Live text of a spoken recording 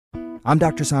I'm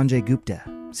Dr. Sanjay Gupta,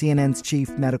 CNN's chief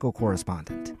medical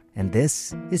correspondent, and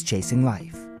this is Chasing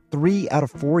Life. 3 out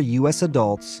of 4 U.S.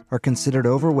 adults are considered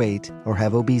overweight or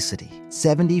have obesity.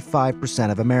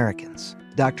 75% of Americans.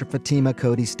 Dr. Fatima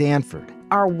Cody Stanford.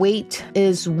 Our weight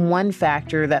is one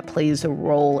factor that plays a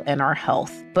role in our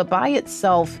health, but by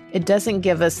itself, it doesn't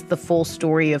give us the full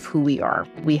story of who we are.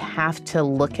 We have to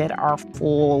look at our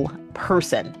full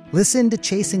person. Listen to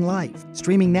Chasing Life,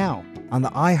 streaming now on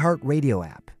the iHeartRadio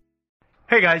app.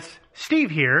 Hey guys, Steve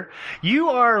here. You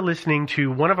are listening to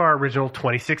one of our original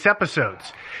 26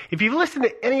 episodes. If you've listened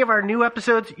to any of our new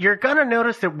episodes, you're going to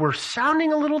notice that we're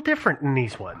sounding a little different in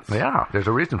these ones. Yeah, there's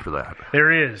a reason for that.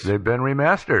 There is. They've been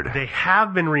remastered. They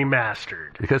have been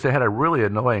remastered. Because they had a really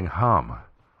annoying hum.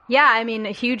 Yeah, I mean,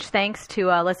 a huge thanks to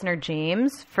listener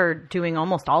James for doing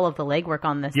almost all of the legwork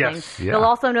on this thing. Yeah. You'll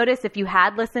also notice if you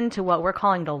had listened to what we're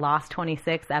calling the Lost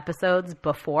 26 episodes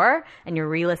before, and you're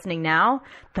re-listening now,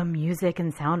 the music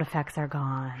and sound effects are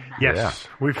gone. Yes,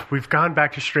 we've gone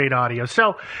back to straight audio.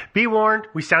 So be warned,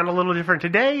 we sound a little different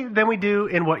today than we do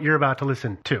in what you're about to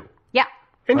listen to. Yeah.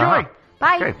 Enjoy.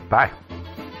 Bye. Okay, bye.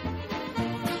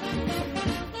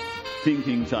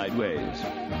 Thinking Sideways.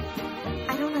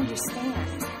 I don't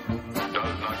understand.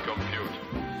 Does not compute.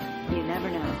 You never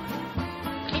know.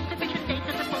 Insufficient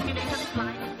data to formulate a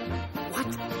reply.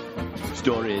 What?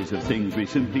 Stories of things we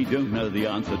simply don't know the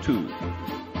answer to.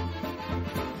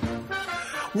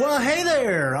 Well, hey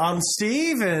there, I'm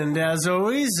Steve, and as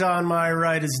always, on my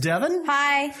right is Devin.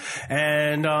 Hi.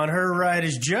 And on her right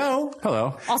is Joe.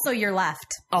 Hello. Also your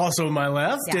left. Also my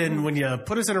left, Yeah. and when you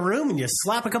put us in a room and you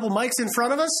slap a couple mics in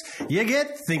front of us, you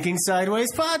get Thinking Sideways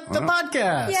the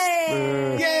podcast.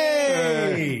 Yay!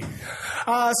 Yay!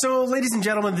 So, ladies and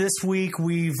gentlemen, this week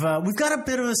we've got a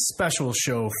bit of a special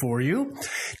show for you.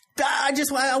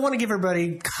 I want to give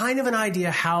everybody kind of an idea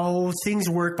how things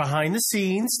work behind the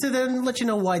scenes to then let you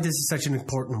know why this is such an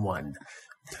important one.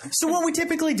 So what we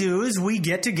typically do is we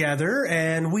get together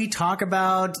and we talk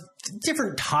about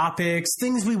different topics,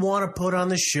 things we want to put on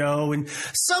the show, and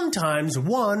sometimes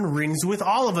one rings with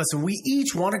all of us and we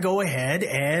each want to go ahead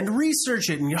and research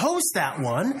it and host that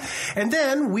one. And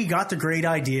then we got the great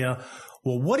idea,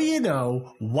 well, what do you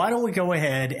know? Why don't we go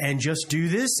ahead and just do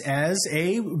this as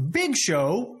a big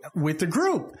show with the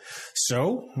group?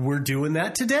 So we're doing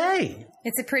that today.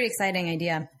 It's a pretty exciting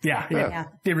idea. Yeah.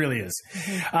 It really is.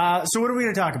 So what are we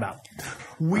going to talk about?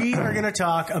 We are going to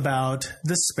talk about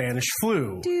the Spanish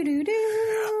flu,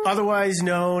 otherwise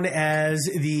known as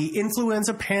the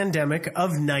influenza pandemic of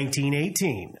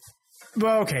 1918.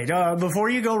 Okay, before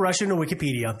you go rush into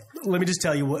Wikipedia, let me just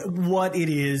tell you what it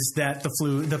is that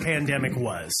the pandemic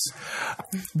was.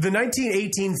 The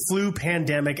 1918 flu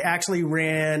pandemic actually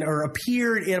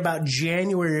appeared in about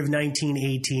January of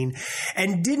 1918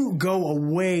 and didn't go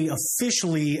away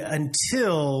officially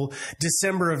until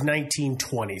December of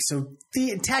 1920. So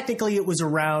technically it was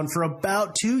around for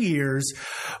about 2 years,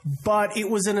 but it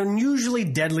was an unusually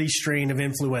deadly strain of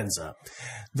influenza.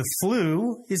 The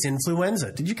flu is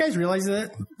influenza. Did you guys realize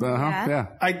that? Yeah.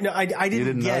 I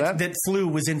didn't get that flu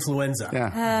was influenza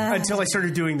until I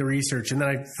started doing the research, and then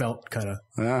I felt kind of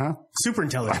super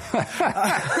intelligent.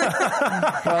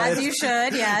 As you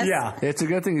should, yes. Yeah. It's a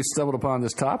good thing you stumbled upon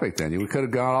this topic then. You could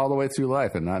have gone all the way through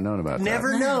life and not known about that.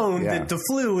 Never known that the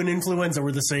flu and influenza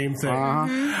were the same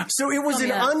thing. So it was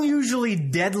an unusually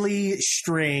deadly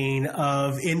strain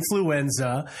of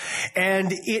influenza,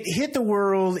 and it hit the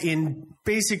world in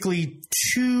basically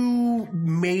 2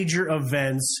 major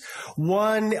events.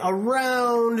 One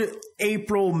around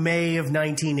April, May of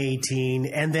 1918,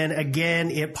 and then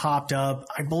again it popped up,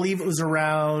 I believe it was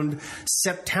around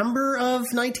September of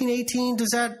 1918. Does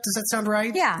that sound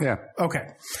right? Yeah. Okay.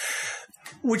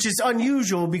 Which is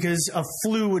unusual because a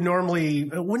flu would normally.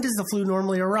 When does the flu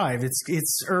normally arrive?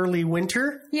 It's early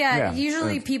winter. Yeah.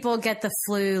 Usually people get the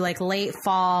flu like late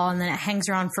fall, and then it hangs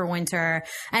around for winter.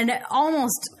 And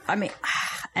almost, I'm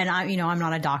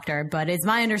not a doctor, but it's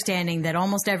my understanding that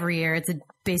almost every year it's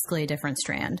basically a different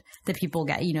strand that people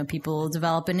get. People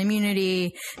develop an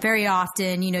immunity very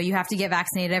often. You have to get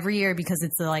vaccinated every year because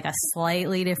it's like a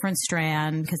slightly different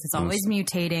strand because it's always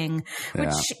mutating,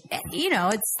 which,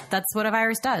 that's what a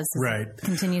virus does. Right. It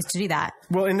continues to do that.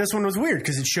 Well, and this one was weird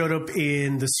because it showed up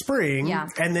in the spring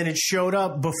and then it showed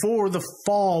up before the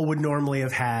fall would normally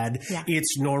have had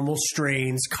its normal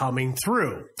strains coming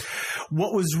through.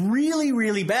 What was really,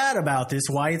 really bad about this,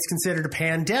 why it's considered a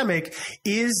pandemic,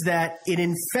 is that it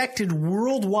infected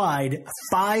worldwide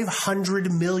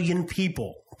 500 million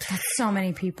people. That's so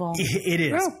many people. It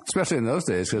is. Well, especially in those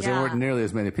days, because there weren't nearly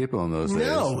as many people in those days.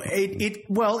 No,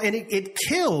 it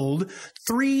killed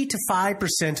 3 to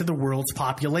 5% of the world's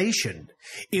population.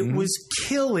 It was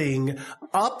killing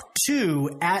up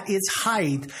to, at its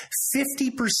height,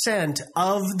 50%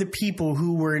 of the people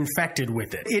who were infected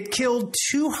with it. It killed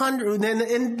 200,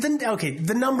 and then, okay,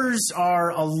 the numbers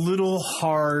are a little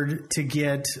hard to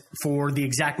get for the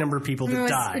exact number of people that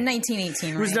died.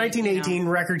 1918, right? It was 1918.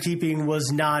 Record keeping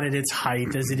was not at its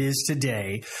height as it is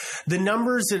today. The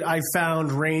numbers that I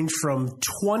found range from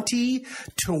 20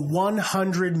 to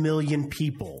 100 million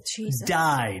people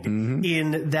died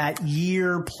in that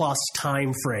year plus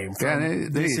time frame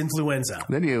from this influenza.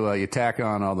 Then you tack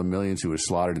on all the millions who were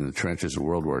slaughtered in the trenches of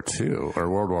World War II or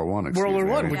World War I. World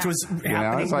War I, which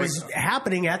was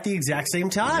happening at the exact same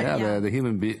time. Yeah, the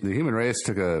human race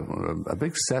took a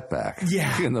big setback.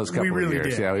 In those couple really of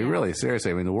years. Did. Yeah, we really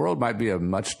seriously. I mean, the world might be a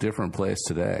much different place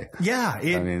today. Yeah,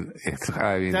 I mean,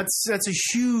 that's a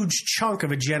huge chunk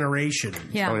of a generation.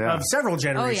 Of several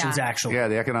generations actually. Yeah,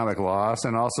 the economic loss,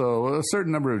 and also a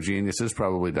certain number of geniuses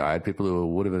probably died. People who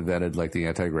would have invented like the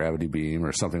anti-gravity beam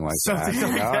or something like that.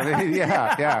 I mean,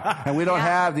 and we don't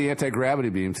have the anti-gravity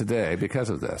beam today because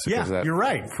of this. Because of that you're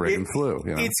right. Friggin' flu.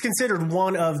 You know? It's considered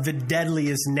one of the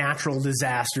deadliest natural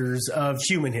disasters of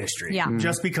human history. Yeah.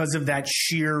 Just because of that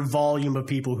sheer volume of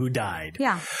people who died.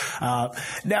 Yeah.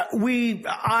 Now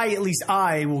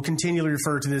I will continually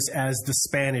refer to this as the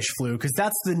Spanish flu because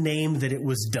that's the name that it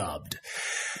was dubbed.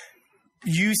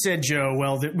 You said, Joe,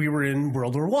 that we were in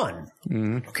World War I.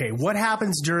 Okay, what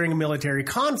happens during a military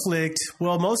conflict?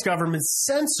 Well, most governments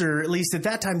censor, at least at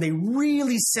that time, they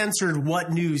really censored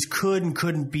what news could and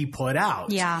couldn't be put out.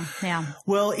 Yeah.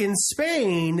 Well, in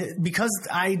Spain, because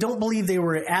I don't believe they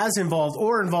were as involved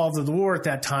in the war at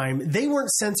that time, they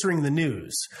weren't censoring the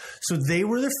news. So they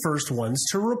were the first ones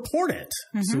to report it.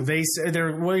 So they said,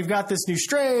 we've got this new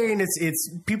strain. It's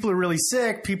people are really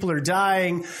sick. People are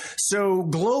dying. So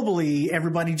globally,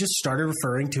 everybody just started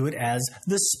referring to it as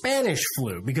the Spanish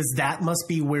flu because that must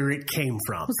be where it came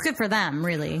from. It's good for them,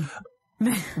 really.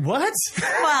 What?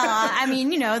 Well, I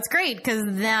mean, it's great because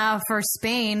now for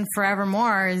Spain,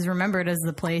 forevermore is remembered as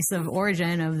the place of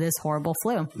origin of this horrible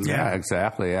flu. Yeah,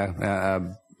 exactly. Yeah.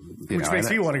 Which makes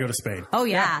me want to go to to Oh,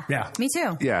 yeah. Me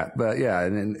too. Yeah, but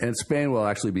and Spain will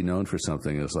actually be known for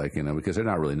something is because they're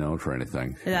not really known for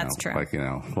anything. That's true. Like,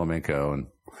 flamenco and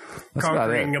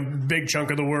conquering a big chunk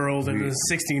of the world in the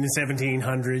 16 and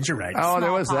 1700s. You're right. Oh,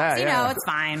 there was that. It's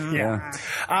fine. Yeah.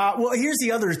 Well, here's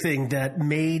the other thing that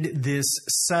made this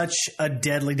such a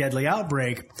deadly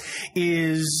outbreak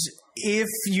is if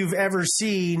you've ever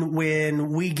seen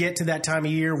when we get to that time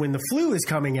of year when the flu is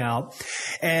coming out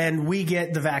and we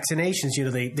get the vaccinations,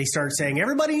 they start saying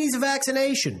everybody needs a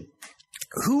vaccination.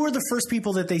 Who are the first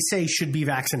people that they say should be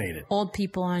vaccinated? Old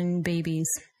people and babies.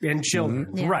 And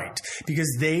children, right.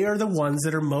 Because they are the ones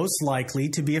that are most likely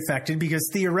to be affected because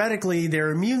theoretically their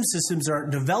immune systems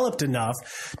aren't developed enough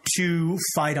to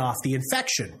fight off the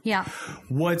infection. Yeah.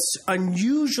 What's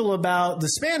unusual about the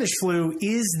Spanish flu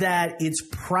is that its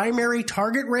primary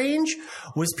target range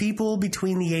was people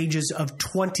between the ages of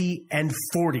 20 and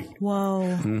 40.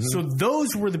 Whoa. So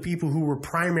those were the people who were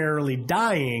primarily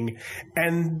dying,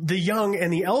 and the young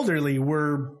and the elderly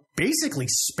were basically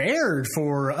spared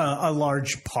for a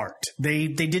large part.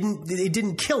 It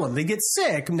didn't kill them. They get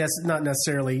sick, not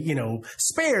necessarily,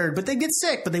 spared, but they get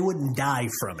sick, but they wouldn't die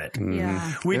from it.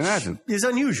 Yeah. Which is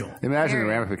unusual. Imagine the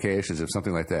ramifications if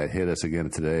something like that hit us again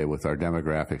today with our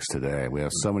demographics today. We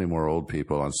have so many more old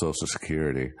people on Social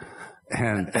Security.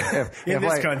 And in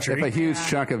this country, if a huge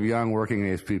chunk of young working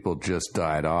age people just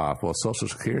died off, well, Social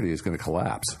Security is going to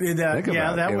collapse.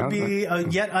 That would be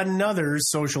yet another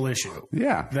social issue.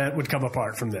 Yeah, that would come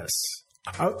apart from this.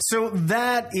 So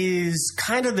that is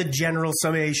kind of the general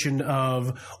summation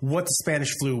of what the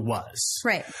Spanish flu was.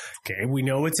 Right. Okay, we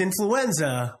know it's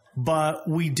influenza, but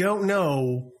we don't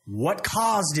know what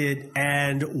caused it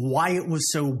and why it was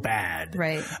so bad.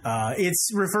 Right. It's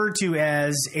referred to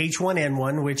as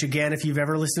H1N1, which again, if you've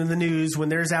ever listened to the news, when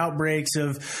there's outbreaks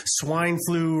of swine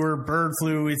flu or bird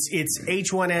flu, it's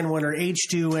H1N1 or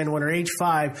H2N1 or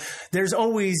H5. There's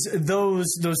always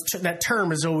that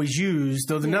term is always used,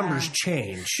 though the numbers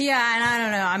change. Yeah, and I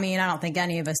don't know. I mean, I don't think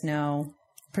any of us know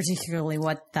particularly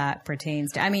what that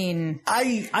pertains to. I mean,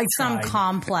 I some tried.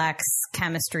 complex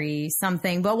chemistry,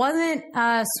 something, but wasn't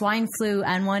swine flu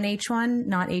N1H1,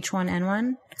 not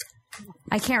H1N1?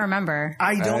 I can't remember.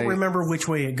 I don't remember which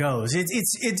way it goes.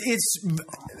 It's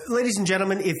ladies and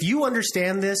gentlemen, if you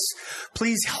understand this,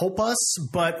 please help us.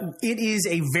 But it is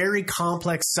a very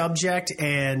complex subject,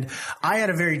 and I had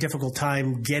a very difficult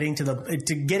time getting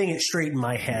getting it straight in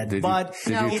my head. Did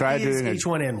you try doing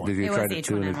H1N1? Did you It try was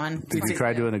H1N1. Did you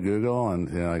try doing a Google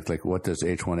and like what does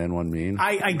H1N1 mean?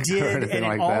 I did, and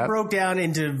like it all that? broke down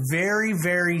into very,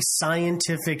 very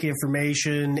scientific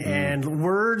information and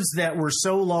words that were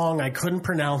so long I couldn't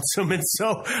pronounce them, and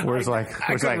so words like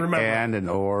remember. and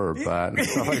or but and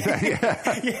stuff like that.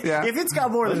 Yeah. If it's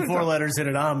got more than 4 letters in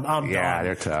it, I'm done.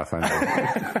 They're tough. I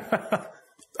know.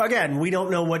 Again, we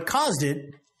don't know what caused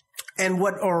it. And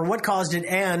what caused it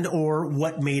and or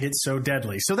what made it so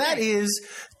deadly. So that is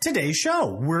today's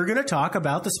show. We're going to talk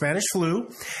about the Spanish flu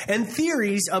and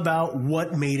theories about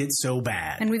what made it so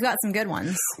bad. And we've got some good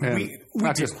ones. We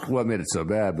Not do. just what made it so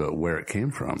bad, but where it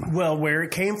came from. Well, where it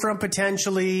came from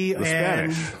potentially. The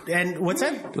Spanish. And what's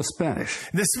that? The Spanish.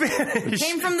 The Spanish.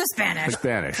 Came from the Spanish.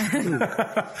 Spanish.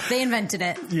 They invented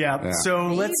it. Yeah. So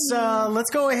let's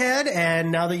go ahead,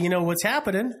 and now that you know what's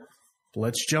happening,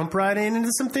 let's jump right into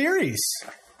some theories.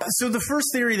 So the first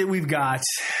theory that we've got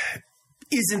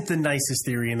isn't the nicest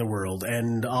theory in the world,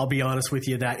 and I'll be honest with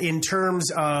you that in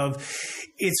terms of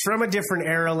it's from a different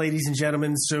era, ladies and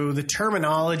gentlemen, so the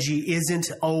terminology isn't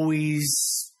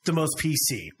always the most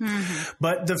PC. Mm-hmm.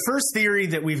 But the first theory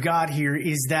that we've got here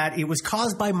is that it was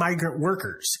caused by migrant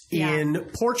workers in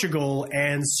Portugal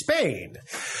and Spain.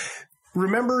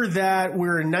 Remember that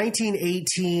we're in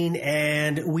 1918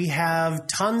 and we have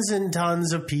tons and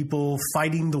tons of people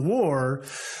fighting the war.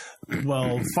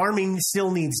 Well, farming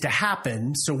still needs to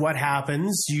happen. So what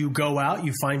happens? You go out,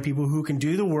 you find people who can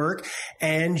do the work,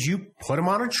 and you put them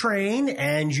on a train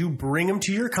and you bring them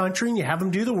to your country and you have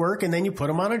them do the work, and then you put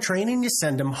them on a train and you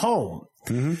send them home.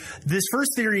 Mm-hmm. This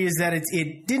first theory is that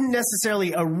it didn't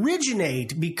necessarily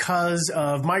originate because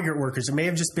of migrant workers. It may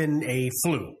have just been a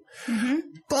flu. Mm-hmm.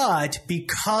 But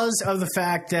because of the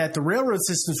fact that the railroad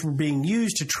systems were being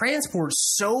used to transport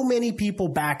so many people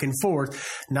back and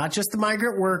forth, not just the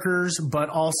migrant workers, but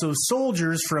also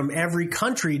soldiers from every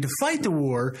country to fight the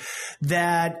war,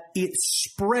 that it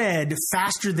spread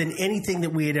faster than anything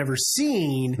that we had ever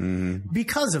seen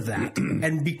because of that.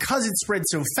 And because it spread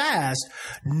so fast,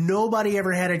 nobody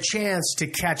ever had a chance to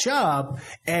catch up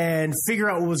and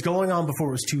figure out what was going on before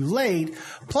it was too late.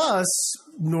 Plus,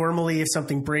 normally if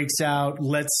something breaks out,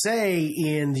 let's say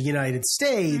in the United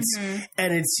States,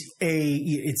 and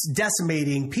it's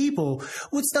decimating people,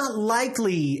 well, it's not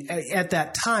likely at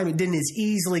that time. It didn't as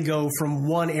easily go from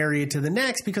one area to the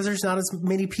next because there's not as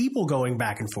many people going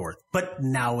back and forth. But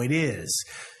now it is.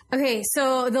 Okay,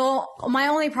 so my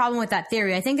only problem with that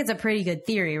theory, I think it's a pretty good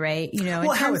theory, right? You know,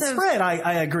 well, in how terms it's of spread,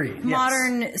 I agree.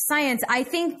 Modern science, I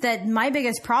think that my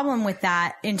biggest problem with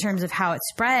that in terms of how it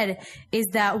spread is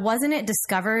that wasn't it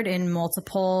discovered in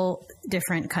multiple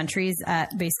different countries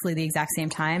at basically the exact same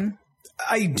time?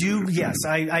 I do, yes.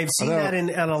 I've seen that in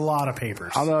a lot of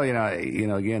papers. Although, you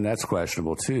know, again, that's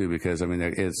questionable too, because I mean,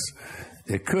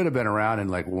 it could have been around in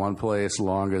like one place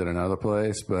longer than another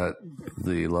place, but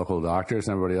the local doctors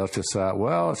and everybody else just thought,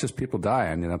 well, it's just people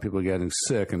dying, you know, people getting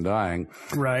sick and dying.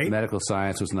 Right. Medical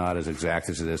science was not as exact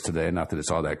as it is today. Not that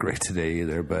it's all that great today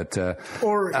either, but,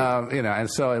 you know, and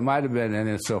so it might have been,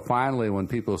 and so finally when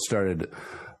people started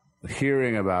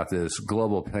hearing about this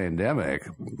global pandemic,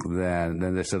 then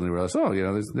they suddenly realized, oh, you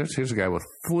know, here's a guy with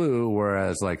flu,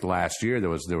 whereas like last year there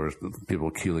were people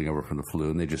keeling over from the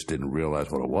flu and they just didn't realize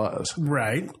what it was.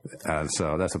 Right. And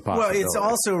so that's a possibility. Well, it's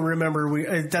also,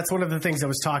 remember, that's one of the things I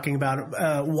was talking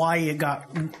about, why it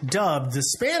got dubbed the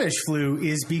Spanish flu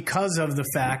is because of the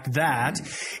fact that...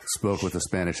 Spoke with a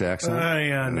Spanish accent?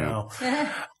 Yeah, no.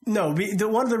 No,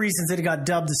 one of the reasons that it got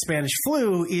dubbed the Spanish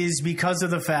flu is because of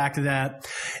the fact that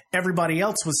everybody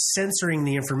else was censoring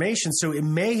the information. So it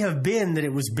may have been that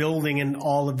it was building in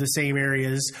all of the same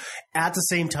areas at the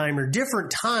same time or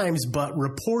different times, but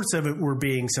reports of it were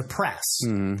being suppressed.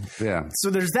 Yeah.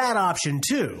 So there's that option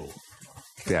too.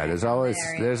 Yeah, there's always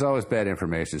bad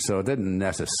information, so it didn't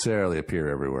necessarily appear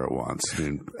everywhere at once. I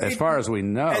mean, as far as we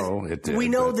know, it did. We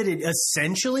know that it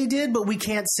essentially did, but we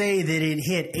can't say that it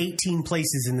hit 18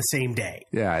 places in the same day.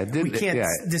 Yeah, it did. We can't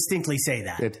distinctly say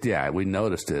that. We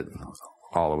noticed it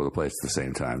all over the place at the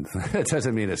same time. It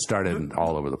doesn't mean it started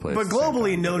all over the place. But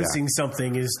globally, noticing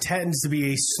something tends to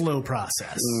be a slow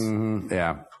process.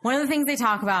 Yeah. One of the things they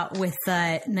talk about with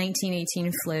the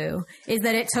 1918 flu is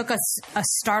that it took us a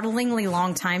startlingly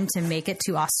long time to make it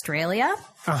to Australia.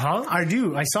 I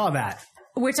do. I saw that.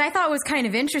 which I thought was kind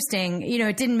of interesting. You know,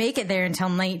 it didn't make it there until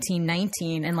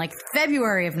 1919 and like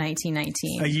February of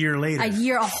 1919. A year later.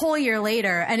 A whole year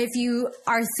later. And if you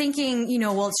are thinking, you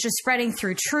know, well, it's just spreading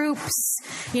through troops,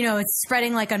 you know, it's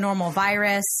spreading like a normal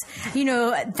virus, you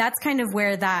know, that's kind of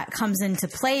where that comes into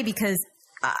play because,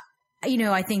 you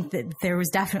know, I think that there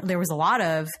was a lot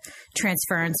of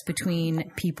transference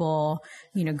between people,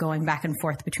 you know, going back and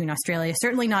forth between Australia.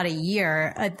 Certainly not a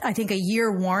year. I think a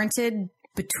year warranted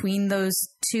between those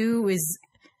two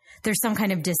there's some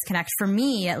kind of disconnect for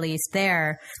me, at least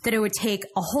there, that it would take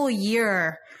a whole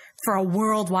year for a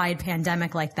worldwide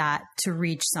pandemic like that to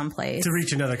reach someplace. To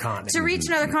reach another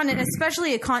continent.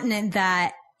 Especially a continent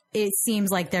that it seems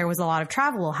like there was a lot of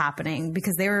travel happening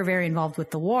because they were very involved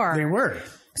with the war. They were.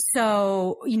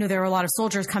 So, you know, there were a lot of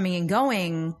soldiers coming and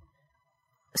going.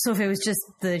 So if it was just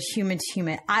the human to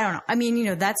human, I don't know. I mean, you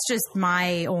know, that's just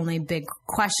my only big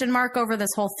question mark over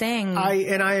this whole thing.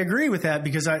 I agree with that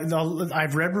because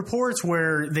I've read reports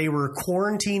where they were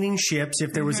quarantining ships.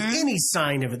 If there was any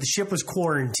sign of it, the ship was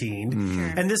quarantined.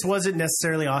 And this wasn't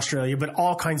necessarily Australia, but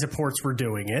all kinds of ports were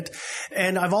doing it.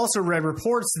 And I've also read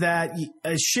reports that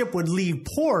a ship would leave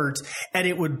port and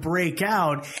it would break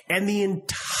out and the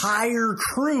entire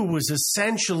crew was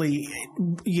essentially,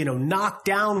 you know, knocked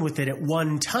down with it at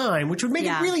one time, which would make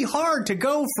it really hard to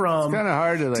go from kind of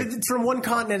hard from one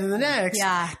continent to the next.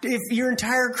 If your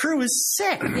entire crew is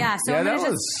sick. Yeah, so that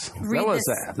was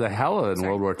the hell in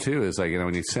World War II. Is like, you know,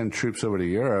 when you send troops over to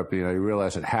Europe, you know, you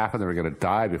realize that half of them are going to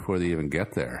die before they even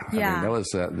get there. Yeah. I mean,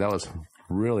 that was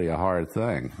really a hard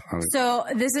thing. I mean, so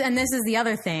this is the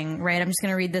other thing, right? I'm just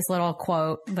going to read this little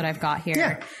quote that I've got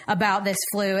here about this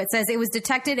flu. It says it was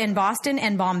detected in Boston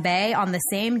and Bombay on the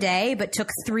same day, but took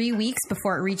 3 weeks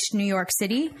before it reached New York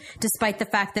City, despite the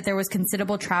fact that there was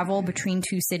considerable travel between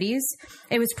two cities.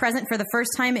 It was present for the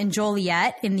first time in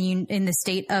Joliet in the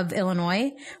state of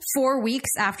Illinois, 4 weeks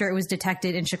after it was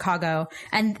detected in Chicago,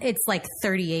 and it's like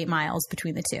 38 miles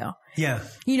between the two. Yeah.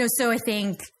 You know, so I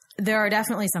think there are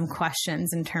definitely some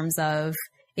questions in terms of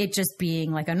it just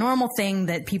being like a normal thing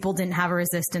that people didn't have a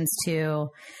resistance to,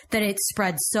 that it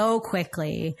spread so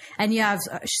quickly. And you have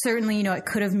certainly, you know, it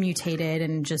could have mutated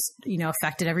and just, you know,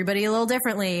 affected everybody a little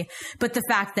differently. But the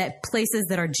fact that places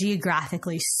that are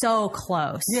geographically so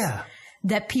close,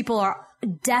 that people are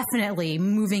definitely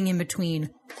moving in between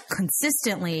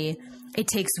consistently, it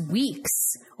takes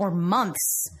weeks or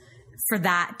months for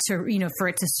that to, you know, for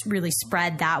it to really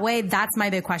spread that way. That's my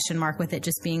big question mark with it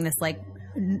just being this like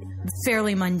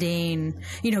fairly mundane,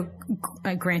 you know,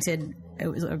 granted it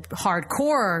was a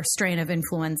hardcore strain of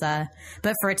influenza,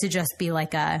 but for it to just be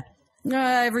like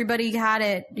everybody had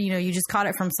it, you know, you just caught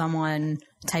it from someone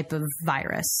type of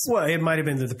virus. Well, it might have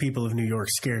been that the people of New York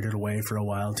scared it away for a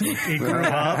while until it grew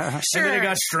up. Sure. And then it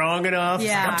got strong enough.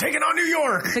 Yeah. Like, I'm taking on New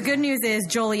York. The good news is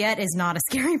Joliet is not a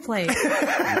scary place.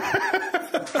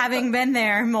 Having been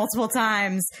there multiple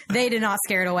times, they did not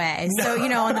scare it away. No. So, you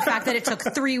know, and the fact that it took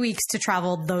 3 weeks to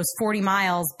travel those 40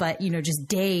 miles, but, you know, just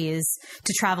days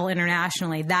to travel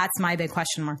internationally, that's my big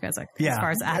question mark as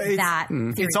far as that.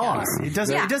 It's off. It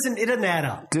doesn't add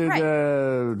up. I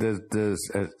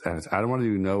don't want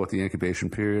to know what the incubation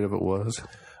period of it was.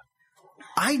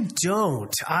 I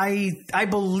don't. I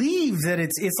believe that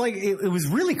it's like it was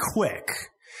really quick.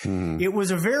 It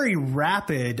was a very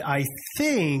rapid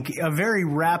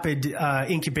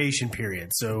incubation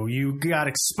period. So you got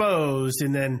exposed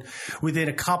and then within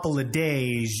a couple of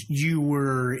days you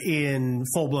were in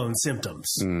full blown symptoms.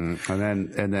 And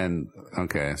then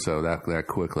okay, so that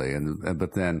quickly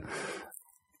but then.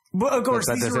 But of course,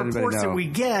 these are reports that we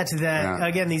get that,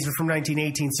 again, these are from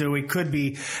 1918, so it could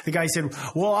be the guy said,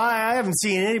 well, I haven't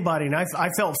seen anybody, and I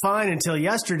felt fine until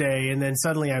yesterday, and then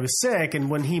suddenly I was sick, and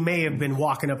when he may have been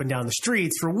walking up and down the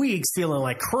streets for weeks feeling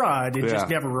like crud, and just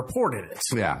never reported it.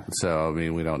 Yeah, so, I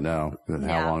mean, we don't know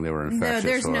how long they were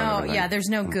infectious. There's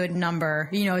no good number.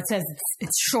 You know, it says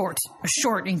it's a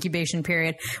short incubation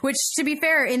period, which, to be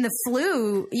fair, in the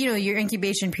flu, you know, your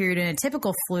incubation period in a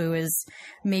typical flu is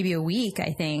maybe a week,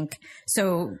 I think.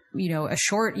 So, you know, a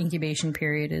short incubation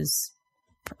period is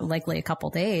likely a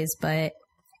couple days, but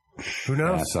who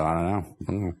knows? Yeah, so I don't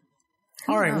know.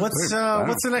 All right, what's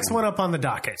the next one up on the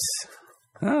docket?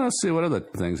 Let's see, what other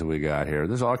things have we got here?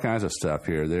 There's all kinds of stuff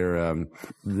here.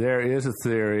 There is a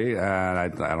theory, and I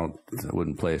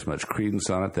wouldn't place much credence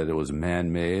on it, that it was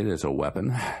man-made as a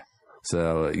weapon.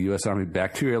 So, a U.S. Army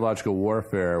bacteriological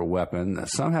warfare weapon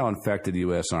somehow infected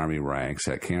U.S. Army ranks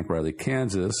at Camp Riley,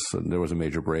 Kansas. There was a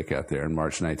major breakout there in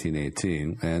March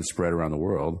 1918 and spread around the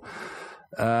world.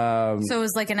 So it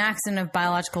was like an accident of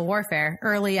biological warfare,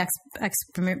 early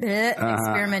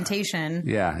experimentation.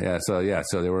 Yeah. So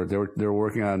they were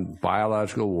working on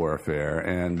biological warfare,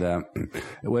 and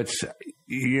which,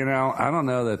 I don't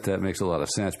know that makes a lot of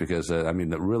sense because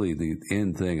really the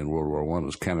end thing in World War I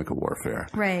was chemical warfare.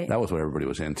 Right. That was what everybody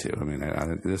was into. I mean,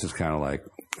 this is kind of like,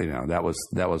 that was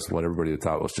what everybody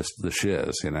thought was just the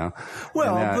shiz.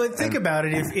 Well, but think about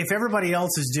it. If everybody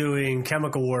else is doing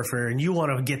chemical warfare and you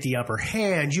want to get the upper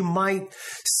hand, you might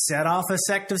set off a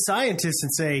sect of scientists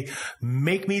and say,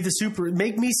 make me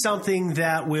something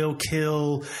that will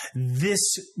kill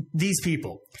these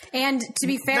people. And to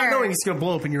be fair, not knowing it's going to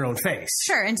blow up in your own face.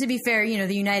 Sure. And to be fair,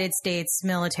 the United States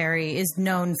military is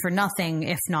known for nothing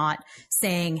if not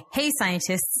saying, hey,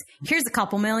 scientists, here's a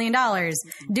couple $1 million.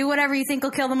 Do whatever you think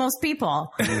will kill the most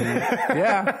people.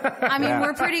 Yeah. I mean,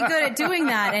 we're pretty good at doing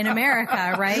that in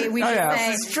America, right? We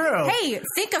say, it's true. Hey,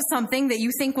 think of something that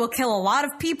you think will kill a lot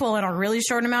of people in a really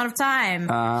short amount of time.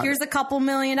 Here's a couple $1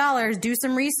 million. Do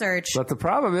some research. But the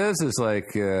problem is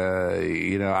like,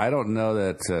 I don't know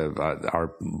that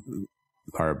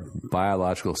our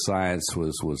biological science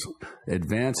was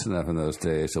advanced enough in those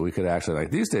days so we could actually, like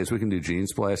these days, we can do gene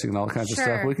splicing and all kinds of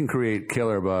stuff. We can create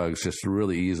killer bugs just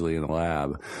really easily in the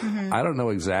lab. Mm-hmm. I don't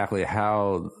know exactly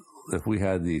how, if we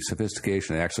had the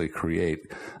sophistication to actually create,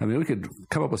 we could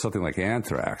come up with something like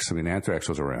anthrax. Anthrax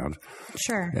was around.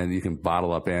 Sure. And you can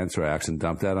bottle up anthrax and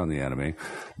dump that on the enemy.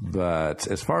 But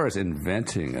as far as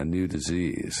inventing a new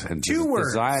disease and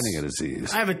designing a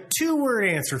disease. I have a 2-word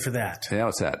answer for that. Yeah,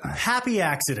 what's that? Happy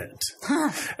accident.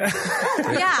 Yeah,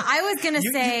 I was going to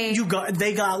say.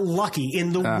 They got lucky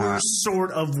in the worst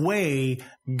sort of way,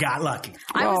 got lucky.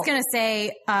 I was going to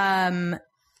say,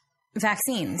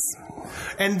 vaccines.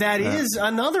 And that is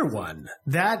another one.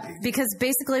 Because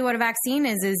basically what a vaccine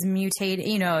is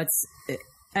mutating,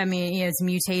 it's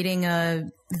mutating a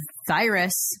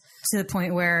virus to the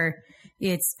point where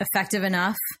it's effective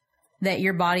enough that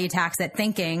your body attacks it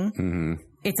thinking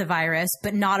it's a virus,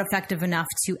 but not effective enough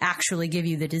to actually give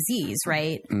you the disease,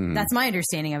 right? Mm-hmm. That's my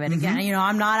understanding of it. Again,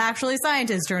 I'm not actually a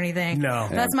scientist or anything. No.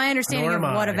 That's my understanding of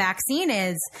what a vaccine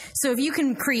is. So if you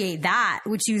can create that,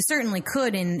 which you certainly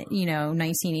could in,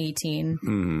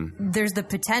 1918, there's the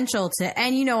potential to,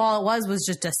 and all it was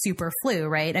just a super flu,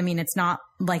 right? It's not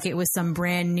like it was some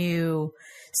brand new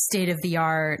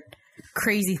state-of-the-art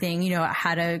crazy thing. It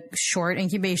had a short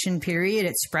incubation period.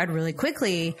 It spread really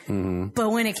quickly. Mm-hmm. But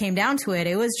when it came down to it,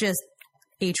 it was just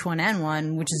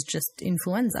H1N1, which is just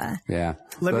influenza. Yeah.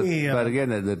 But again,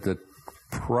 the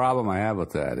problem I have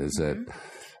with that is that,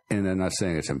 and I'm not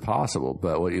saying it's impossible,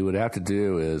 but what you would have to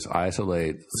do is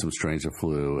isolate some strains of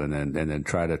flu and then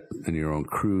try to, in your own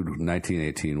crude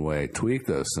 1918 way, tweak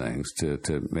those things to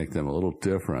make them a little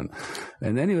different.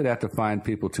 And then you would have to find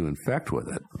people to infect with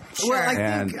it. Sure.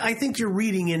 Well, I think you're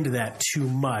reading into that too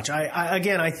much.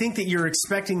 I think that you're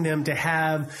expecting them to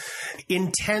have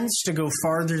intents to go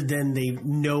farther than they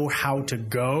know how to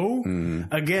go.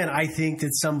 Mm. Again, I think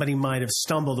that somebody might have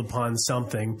stumbled upon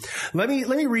something. Let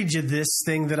me read you this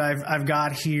thing that I've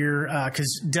got here,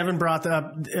 because Devin brought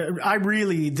up.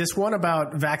 This one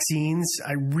about vaccines,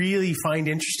 I really find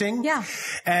interesting. Yeah.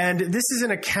 And this is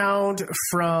an account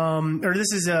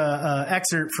this is a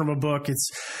excerpt from a book.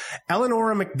 It's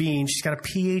Eleanora McBean. She's got a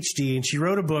PhD, and she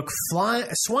wrote a book,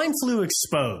 Swine Flu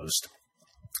Exposed.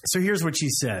 So here's what she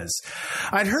says.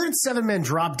 I'd heard 7 men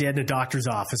drop dead in a doctor's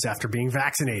office after being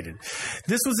vaccinated.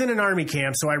 This was in an army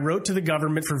camp, so I wrote to the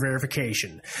government for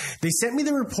verification. They sent me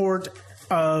the report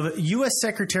of U.S.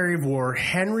 Secretary of War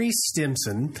Henry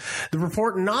Stimson. The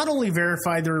report not only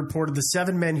verified the report of the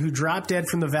 7 men who dropped dead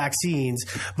from the vaccines,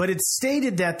 but it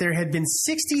stated that there had been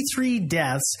 63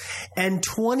 deaths and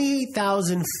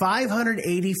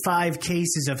 28,585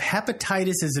 cases of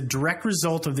hepatitis as a direct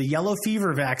result of the yellow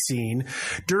fever vaccine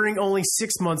during only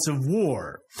 6 months of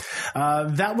war.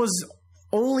 That was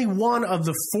only one of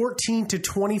the 14 to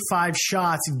 25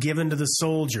 shots given to the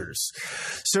soldiers.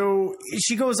 So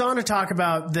she goes on to talk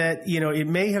about that, it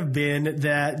may have been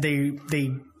that they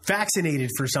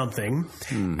vaccinated for something,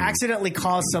 accidentally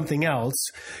caused something else,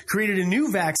 created a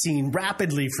new vaccine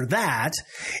rapidly for that.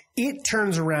 It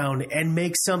turns around and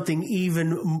makes something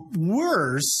even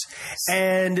worse.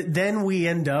 And then we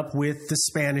end up with the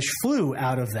Spanish flu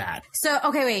out of that. So,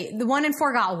 okay, wait, the 1 in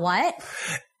 4 got what?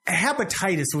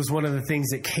 Hepatitis was one of the things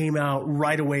that came out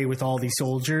right away with all these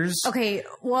soldiers. Okay,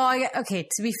 well,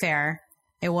 to be fair,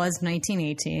 it was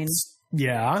 1918.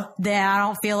 Yeah. I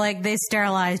don't feel like they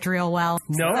sterilized real well.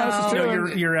 No,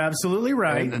 you're absolutely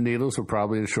right. And the needles were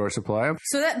probably in short supply.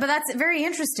 But that's very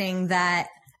interesting that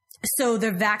So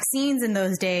the vaccines in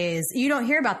those days, you don't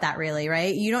hear about that really,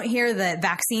 right? You don't hear that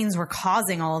vaccines were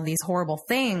causing all of these horrible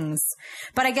things.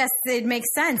 But I guess it makes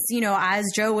sense, as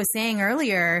Joe was saying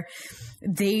earlier,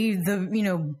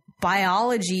 the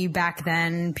biology back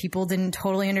then, people didn't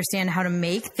totally understand how to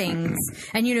make things.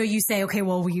 And, you say, okay,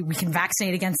 well, we can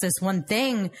vaccinate against this one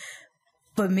thing,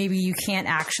 but maybe you can't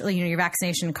actually, your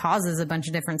vaccination causes a bunch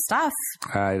of different stuff.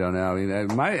 I don't know.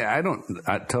 I don't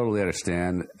totally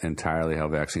understand entirely how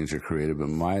vaccines are created, but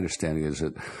my understanding is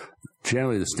that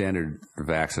generally the standard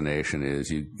vaccination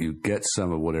is you get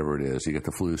some of whatever it is. You get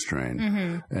the flu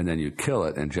strain, and then you kill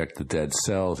it, inject the dead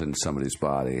cells in somebody's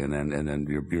body, and then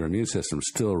your immune system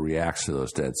still reacts to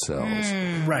those dead cells.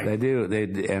 Right. They do.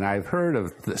 And I've heard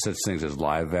of such things as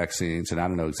live vaccines, and I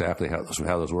don't know exactly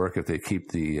how those work. If they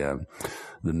keep the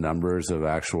numbers of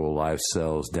actual live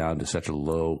cells down to such a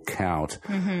low count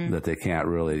that they can't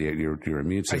really, your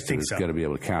immune system is going to be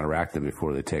able to counteract them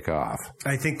before they take off.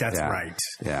 I think that's right.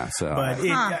 Yeah. So, but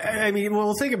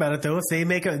think about it though. If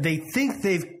they think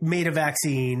they've made a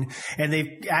vaccine and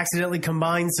they've accidentally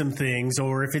combined some things,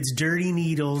 or if it's dirty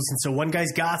needles, and so one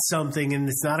guy's got something and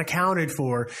it's not accounted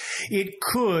for, it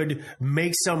could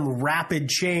make some rapid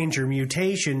change or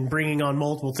mutation, bringing on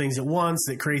multiple things at once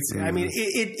that creates.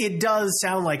 It does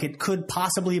sound like it could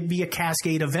possibly be a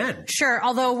cascade event. Sure.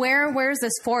 Although where's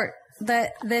this fort?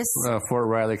 Fort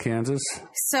Riley, Kansas.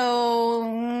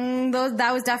 So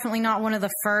that was definitely not one of the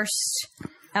first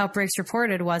outbreaks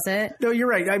reported, was it? No, you're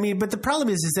right. But the problem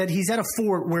is that he's at a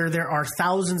fort where there are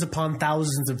thousands upon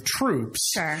thousands of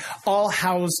troops, all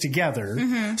housed together.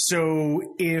 So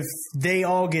if they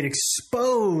all get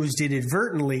exposed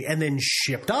inadvertently and then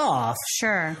shipped off,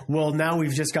 well, now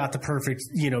we've just got the perfect,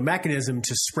 mechanism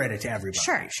to spread it to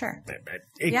everybody. Sure.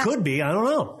 It could be. I don't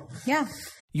know. Yeah.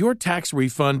 Your tax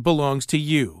refund belongs to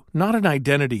you, not an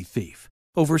identity thief.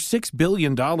 Over $6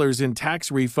 billion in tax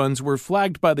refunds were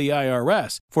flagged by the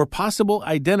IRS for possible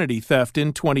identity theft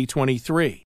in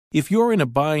 2023. If you're in a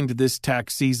bind this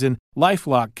tax season,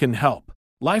 LifeLock can help.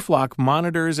 LifeLock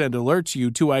monitors and alerts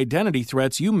you to identity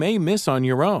threats you may miss on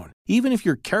your own, even if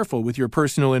you're careful with your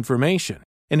personal information.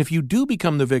 And if you do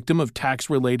become the victim of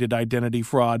tax-related identity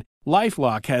fraud,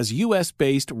 LifeLock has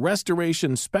U.S.-based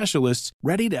restoration specialists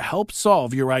ready to help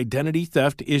solve your identity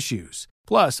theft issues.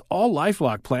 Plus, all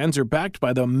LifeLock plans are backed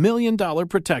by the $1 Million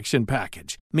Protection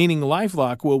Package, meaning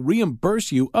LifeLock will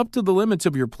reimburse you up to the limits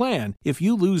of your plan if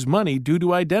you lose money due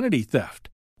to identity theft.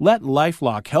 Let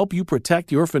LifeLock help you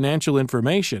protect your financial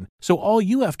information, so all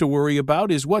you have to worry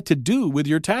about is what to do with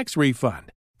your tax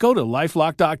refund. Go to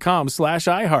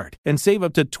LifeLock.com/iHeart and save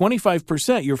up to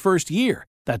 25% your first year.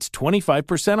 That's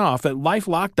 25% off at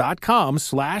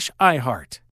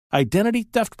LifeLock.com/iHeart. Identity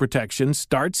theft protection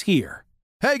starts here.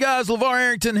 Hey guys, LeVar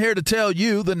Arrington here to tell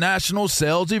you the national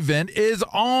sales event is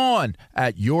on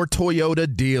at your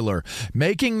Toyota dealer,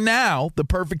 making now the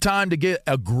perfect time to get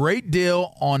a great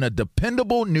deal on a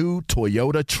dependable new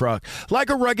Toyota truck, like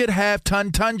a rugged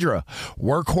half-ton Tundra.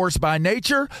 Workhorse by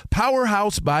nature,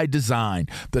 powerhouse by design.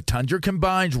 The Tundra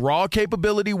combines raw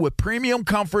capability with premium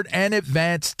comfort and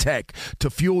advanced tech to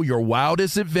fuel your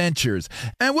wildest adventures.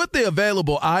 And with the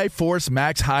available iForce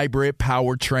Max Hybrid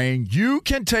powertrain, you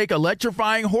can take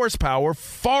electrifying horsepower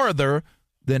farther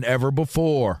than ever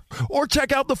before. Or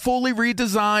check out the fully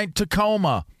redesigned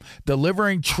Tacoma,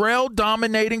 delivering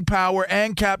trail-dominating power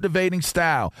and captivating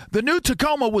style. The new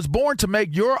Tacoma was born to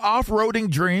make your off-roading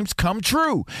dreams come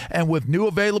true. And with new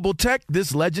available tech,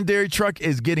 this legendary truck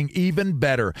is getting even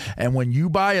better. And when you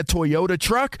buy a Toyota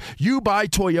truck, you buy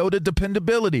Toyota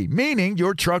dependability, meaning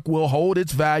your truck will hold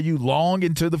its value long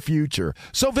into the future.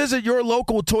 So visit your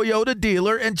local Toyota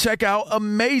dealer and check out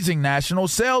amazing national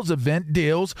sales event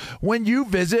deals when you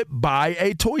visit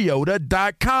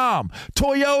buyatoyota.com.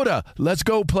 Toyota, let's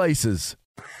go places.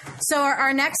 So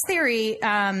our next theory,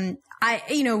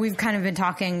 we've kind of been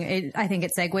talking, I think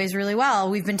it segues really well.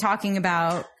 We've been talking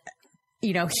about,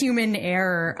 human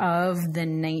error of the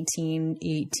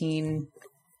 1918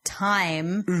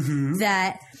 time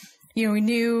that, we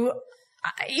knew,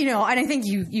 and I think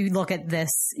you look at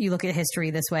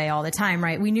history this way all the time,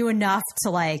 right? We knew enough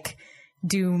to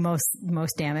do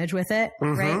most damage with it,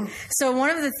 right? So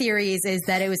one of the theories is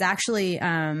that it was actually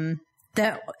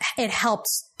that it helped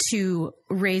to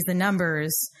raise the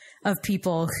numbers of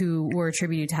people who were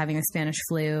attributed to having the Spanish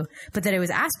flu, but that it was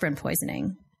aspirin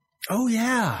poisoning. Oh,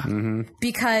 yeah.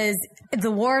 Because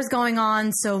the war is going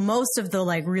on, so most of the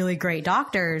really great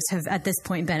doctors have at this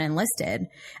point been enlisted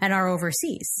and are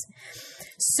overseas.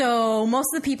 So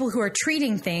most of the people who are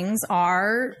treating things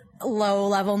are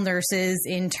low-level nurses,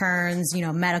 interns,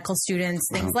 medical students,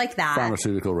 things like that.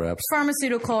 Pharmaceutical reps,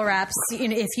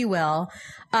 if you will.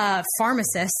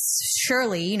 pharmacists,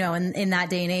 surely, you know, in that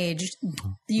day and age,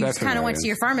 you just kind of went to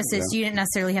your pharmacist. Yeah. You didn't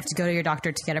necessarily have to go to your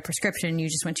doctor to get a prescription. You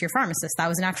just went to your pharmacist. That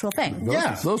was an actual thing.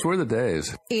 Those were the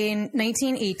days. In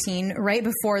 1918, right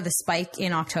before the spike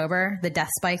in October, the death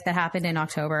spike that happened in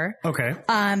October. Okay.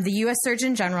 The U.S.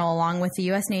 Surgeon General, along with the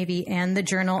U.S. Navy and the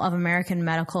Journal of American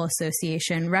Medical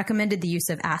Association, recommended the use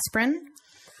of aspirin.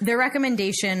 Their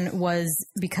recommendation was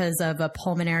because of a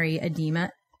pulmonary edema.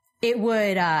 It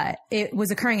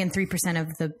was occurring in 3% of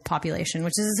the population,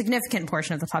 which is a significant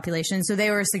portion of the population. So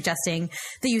they were suggesting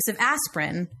the use of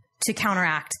aspirin to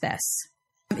counteract this.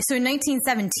 So in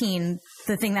 1917,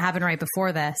 the thing that happened right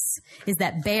before this is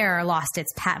that Bayer lost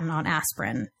its patent on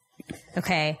aspirin.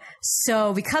 Okay.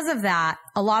 So because of that,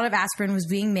 a lot of aspirin was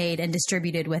being made and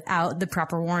distributed without the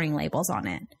proper warning labels on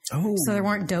it. Oh. So there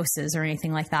weren't doses or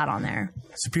anything like that on there.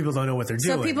 So people don't know what they're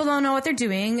doing. So people don't know what they're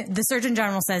doing. The Surgeon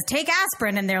General says, take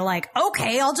aspirin. And they're like,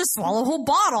 okay, I'll just swallow a whole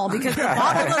bottle because the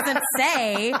bottle doesn't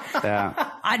say,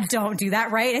 I don't do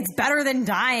that, right? It's better than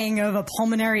dying of a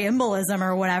pulmonary embolism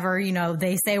or whatever, you know,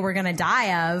 they say we're going to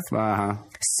die of.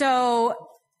 So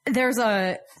there's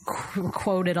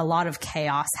quoted a lot of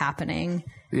chaos happening.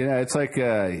 Yeah, it's like,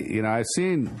 you know, I've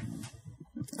seen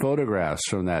photographs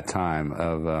from that time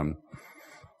of,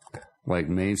 like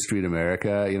Main Street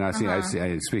America. You know, I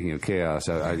see, speaking of chaos,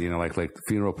 you know, like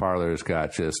funeral parlors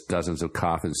got just dozens of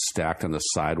coffins stacked on the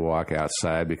sidewalk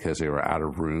outside because they were out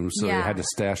of room. So they had to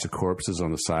stash the corpses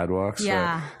on the sidewalk.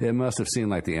 So it must have seemed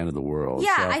like the end of the world.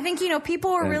 Yeah, so, I think, you know,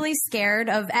 people were really scared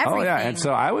of everything. Oh, yeah. And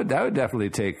so I would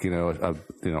definitely take, you know,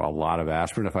 a lot of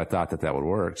aspirin if I thought that would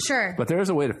work. Sure. But there is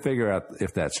a way to figure out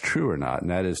if that's true or not,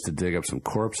 and that is to dig up some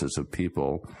corpses of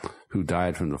people who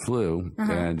died from the flu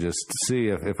and just see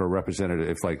if a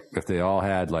representative, if they all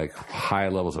had like high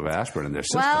levels of aspirin in their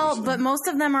systems. Well, but most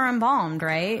of them are embalmed,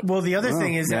 right? Well, the other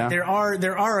thing is that there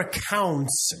are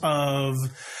accounts of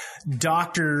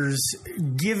doctors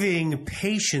giving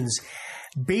patients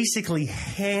basically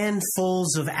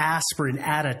handfuls of aspirin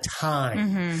at a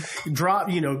time.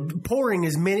 Pouring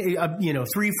as many,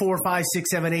 3, 4, 5, 6,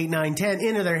 7, 8, 9, 10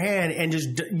 into their hand and just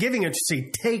giving it to say,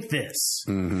 take this.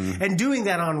 And doing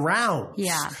that on rounds.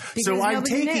 Yeah. So I'm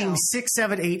taking 6,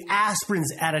 7, 8 aspirins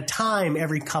at a time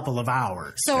every couple of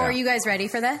hours. So are you guys ready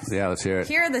for this? Yeah, let's hear it.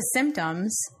 Here are the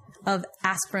symptoms of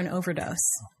aspirin overdose.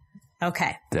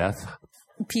 Okay. Death.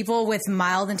 People with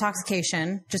mild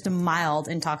intoxication, just a mild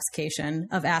intoxication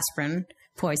of aspirin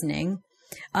poisoning,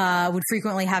 would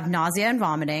frequently have nausea and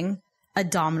vomiting,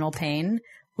 abdominal pain,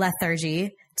 lethargy,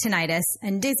 tinnitus,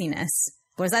 and dizziness.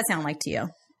 What does that sound like to you?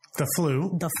 The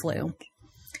flu. The flu.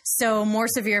 So more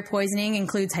severe poisoning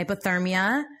includes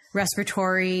hypothermia,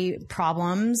 respiratory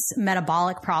problems,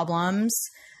 metabolic problems,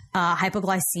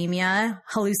 hypoglycemia,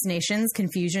 hallucinations,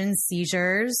 confusion,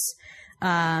 seizures,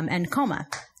 and coma.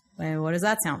 What does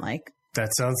that sound like? That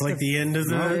sounds like the end of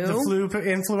the flu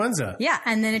influenza. Yeah,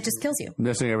 and then it just kills you.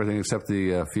 Missing everything except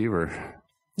the fever.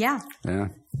 Yeah. Yeah.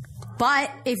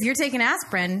 But if you're taking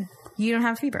aspirin, you don't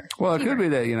have fever. Well, it could be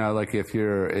that, like if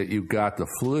you got the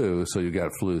flu, so you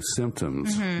got flu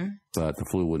symptoms, but the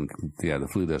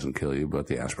flu doesn't kill you, but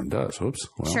the aspirin does. Oops.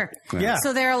 Well, sure. Yeah.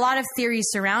 So there are a lot of theories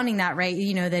surrounding that, right?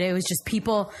 That it was just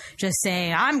people just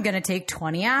saying, I'm going to take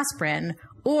 20 aspirin.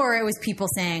 Or it was people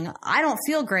saying, I don't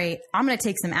feel great. I'm going to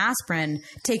take some aspirin,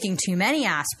 taking too many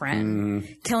aspirin,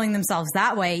 killing themselves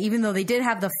that way, even though they did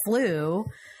have the flu.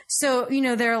 So,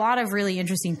 there are a lot of really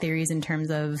interesting theories in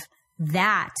terms of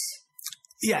that.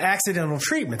 Yeah, accidental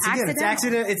treatments. Again,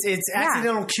 it's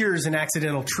accidental cures and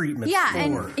accidental treatments. Yeah,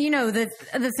 and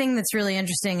the thing that's really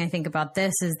interesting, I think, about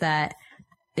this is that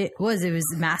it was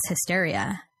mass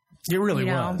hysteria. It really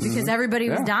was. Because everybody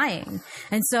was dying.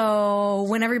 And so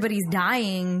when everybody's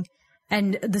dying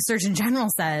and the Surgeon General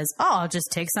says, I'll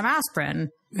just take some aspirin.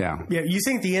 Yeah. Yeah. You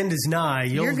think the end is nigh.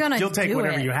 You'll take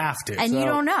whatever you have to. And you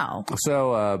don't know.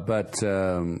 So,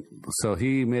 so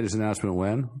he made his announcement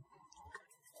when?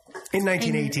 In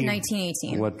 1918. In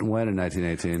 1918. When in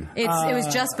 1918? It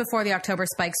was just before the October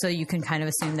spike, so you can kind of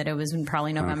assume that it was in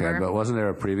probably November. Okay, but wasn't there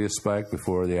a previous spike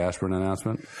before the aspirin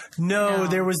announcement? No,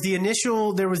 there was the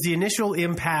initial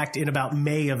impact in about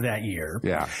May of that year.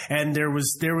 Yeah. And there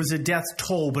was a death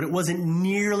toll, but it wasn't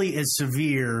nearly as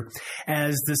severe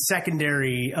as the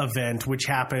secondary event, which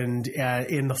happened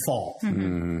in the fall.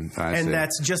 I see.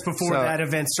 That's just before that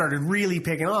event started really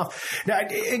picking off. Now,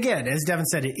 again, as Devin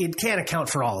said, it can't account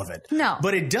for all of it. No.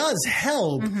 But it does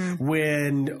help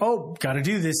when, got to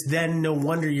do this, then no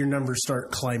wonder your numbers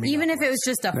start climbing. Even up. if it was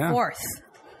just a fourth,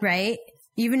 right?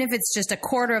 Even if it's just a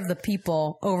quarter of the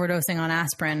people overdosing on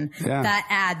aspirin, that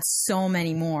adds so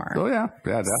many more. Oh, yeah.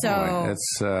 Yeah, definitely.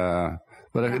 So,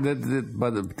 But did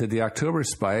the October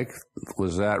spike,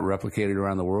 was that replicated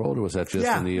around the world, or was that just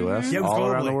in the U.S.? Yeah, it was all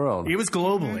globally. Around the world. It was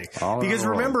globally. Because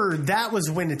remember, that was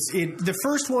when the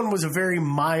first one was a very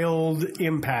mild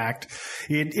impact.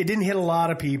 It didn't hit a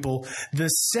lot of people. The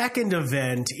second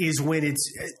event is when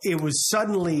it was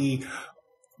suddenly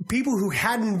people who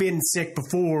hadn't been sick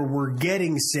before were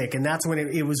getting sick, and that's when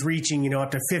it was reaching,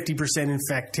 up to 50%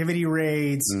 infectivity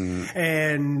rates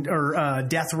or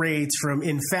death rates from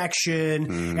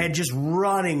infection, and just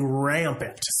running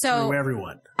rampant through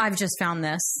everyone. I've just found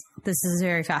this. This is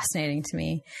very fascinating to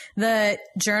me. The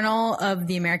Journal of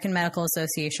the American Medical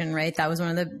Association, right? That was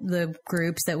one of the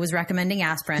groups that was recommending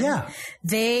aspirin. Yeah.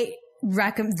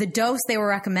 The dose they were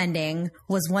recommending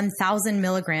was 1,000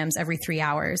 milligrams every 3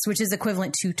 hours, which is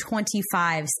equivalent to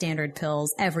 25 standard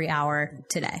pills every hour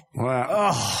today. Wow.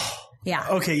 Oh. Yeah.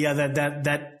 Okay. Yeah.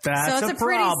 That's so it's a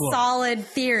pretty solid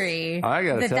theory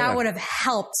that would have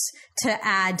helped to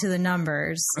add to the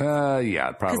numbers.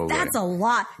 Yeah, probably. Because that's a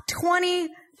lot.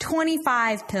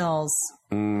 25 pills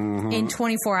in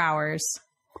 24 hours.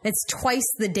 It's twice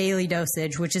the daily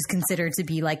dosage, which is considered to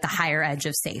be like the higher edge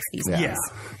of safe these days. Yeah.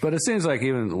 But it seems like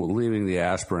even leaving the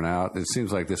aspirin out, it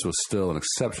seems like this was still an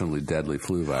exceptionally deadly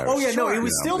flu virus. Oh yeah, no, it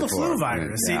was still the flu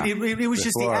virus. It was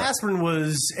just the aspirin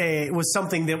was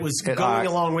something that was going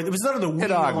along with. It was none of the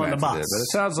wheel on the bus. But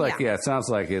it sounds like it sounds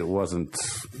like it wasn't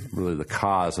really the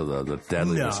cause of the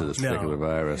deadliness of this particular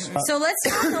virus. So let's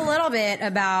talk a little bit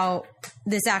about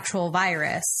this actual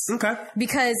virus. Okay.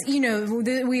 Because,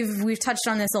 we've touched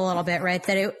on this a little bit, right?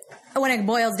 That when it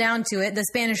boils down to it, the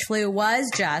Spanish flu was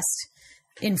just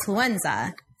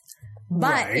influenza.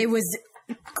 But it was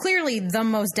clearly the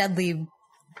most deadly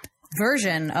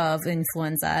version of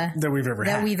influenza that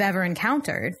we've ever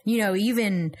encountered.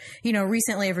 Even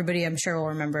recently, everybody I'm sure will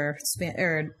remember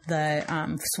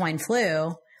the swine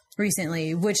flu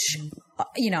recently, which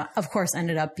of course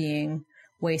ended up being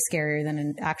way scarier than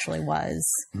it actually was.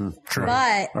 True. Or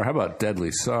how about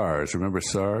deadly SARS? Remember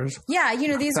SARS? Yeah,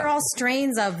 these are all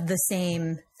strains of the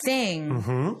same thing.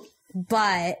 Mm-hmm.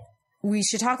 But we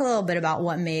should talk a little bit about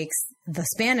what makes the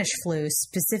Spanish flu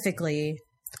specifically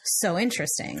so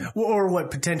interesting, or what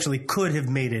potentially could have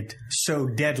made it so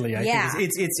deadly. I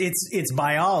think it's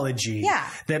biology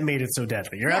that made it so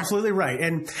deadly. You're absolutely right,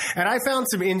 and I found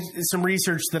some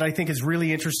research that I think is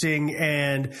really interesting.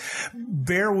 And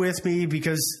bear with me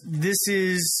because this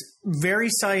is very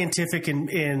scientific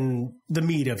in the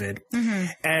meat of it,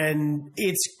 and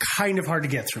it's kind of hard to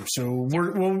get through. So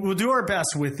we'll do our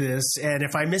best with this, and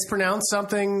if I mispronounce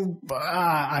something,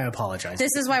 I apologize.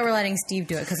 This is why we're letting Steve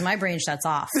do it, because my brain shuts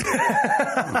off.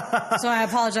 So I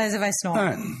apologize if I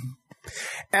snore.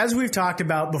 As we've talked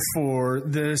about before,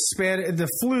 the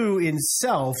flu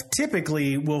itself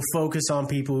typically will focus on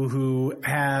people who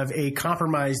have a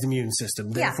compromised immune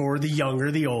system. Therefore, the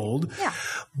younger, the old. Yeah.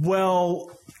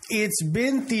 Well, it's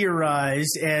been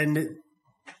theorized, and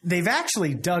they've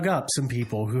actually dug up some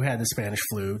people who had the Spanish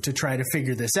flu to try to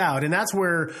figure this out. And that's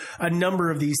where a number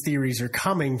of these theories are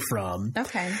coming from.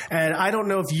 Okay. And I don't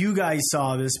know if you guys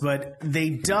saw this, but they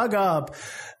dug up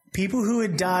people who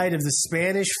had died of the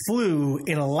Spanish flu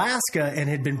in Alaska and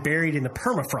had been buried in the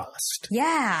permafrost.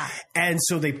 Yeah. And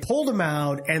so they pulled them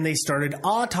out and they started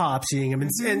autopsying them.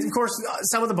 And of course,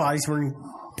 some of the bodies were in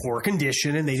poor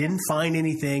condition and they didn't find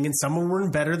anything, and some were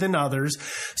better than others.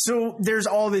 So there's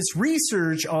all this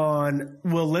research on,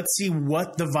 well, let's see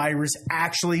what the virus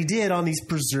actually did on these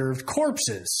preserved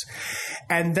corpses.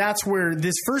 And that's where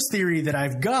this first theory that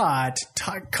I've got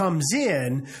comes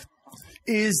in,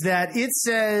 is that it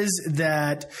says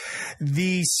that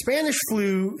the Spanish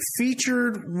flu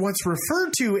featured what's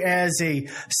referred to as a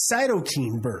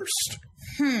cytokine burst.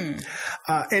 And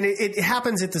it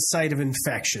happens at the site of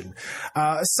infection.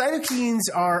 Cytokines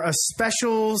are a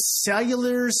special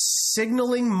cellular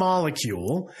signaling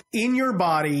molecule in your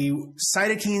body.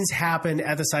 Cytokines happen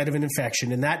at the site of an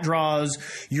infection, and that draws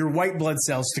your white blood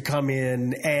cells to come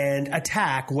in and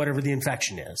attack whatever the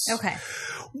infection is. Okay.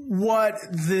 What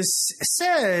this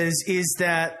says is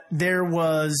that there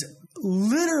was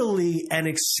literally an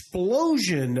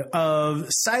explosion of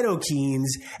cytokines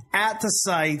at the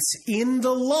sites in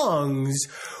the lungs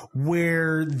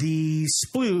where the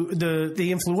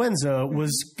influenza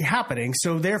was happening.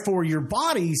 So therefore your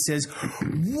body says,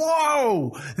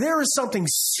 whoa, there is something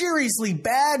seriously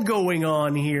bad going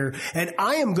on here, and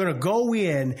I am going to go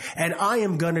in and I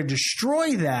am going to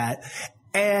destroy that.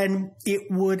 And it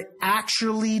would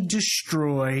actually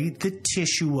destroy the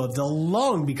tissue of the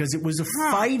lung because it was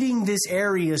fighting this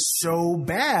area so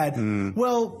bad.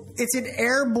 Well, it's an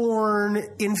airborne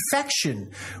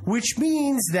infection, which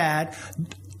means that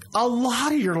a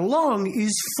lot of your lung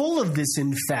is full of this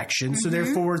infection. So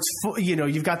therefore it's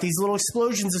you've got these little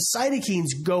explosions of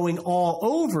cytokines going all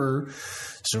over.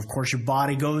 So of course your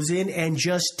body goes in and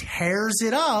just tears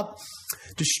it up,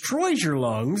 destroys your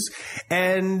lungs.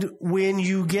 And when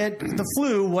you get the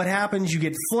flu, what happens? You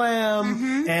get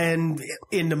phlegm, and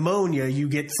in pneumonia, you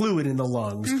get fluid in the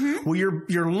lungs. Well,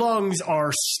 your lungs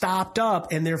are stopped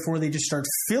up, and therefore they just start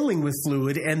filling with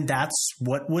fluid, and that's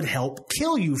what would help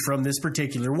kill you from this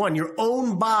particular one. Your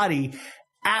own body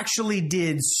actually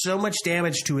did so much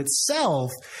damage to itself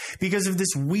because of this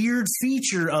weird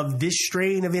feature of this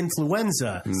strain of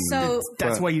influenza. So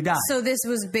that's why you die. So this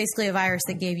was basically a virus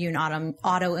that gave you an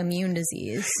autoimmune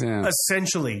disease. Yeah.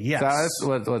 Essentially, yes. So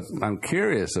that's what I'm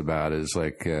curious about is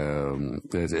like,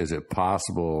 is it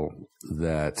possible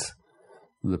that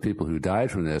the people who died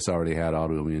from this already had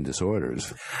autoimmune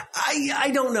disorders?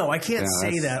 I don't know. I can't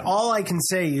say that. All I can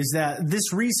say is that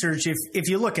this research, if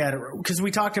you look at it, because we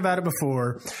talked about it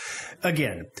before,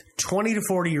 again, 20 to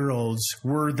 40-year-olds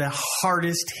were the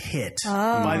hardest hit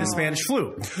by the Spanish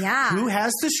flu. Yeah. Who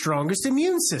has the strongest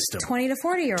immune system? 20 to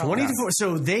 40-year-olds. 20 to 40.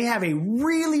 So they have a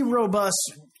really robust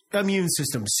immune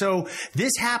system. So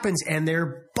this happens and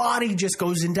their body just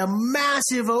goes into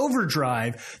massive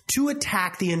overdrive to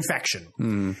attack the infection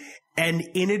and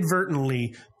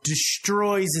inadvertently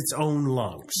destroys its own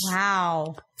lungs.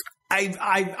 Wow.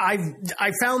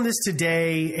 I found this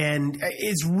today, and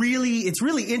it's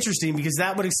really interesting because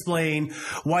that would explain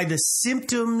why the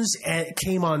symptoms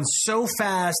came on so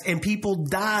fast and people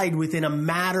died within a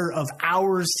matter of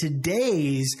hours to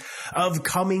days of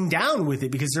coming down with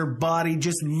it, because their body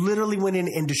just literally went in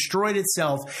and destroyed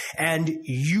itself, and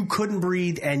you couldn't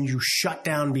breathe and you shut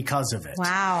down because of it.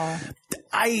 Wow.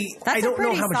 That's a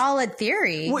pretty solid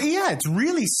theory. Well, yeah, it's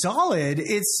really solid.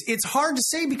 It's hard to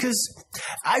say because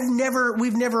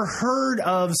we've never heard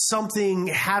of something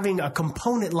having a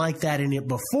component like that in it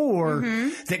before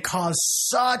that caused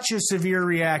such a severe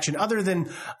reaction, other than,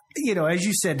 as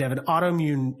you said, Devin,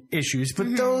 autoimmune issues,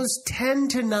 but those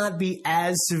tend to not be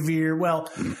as severe. Well,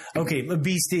 okay,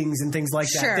 bee stings and things like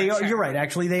that. Sure. You're right.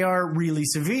 Actually, they are really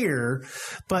severe,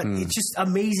 but it's just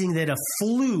amazing that a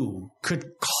flu could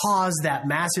cause that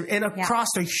massive and across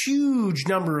a huge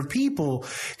number of people.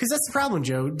 Because that's the problem,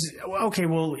 Joe. Okay,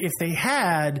 well, if they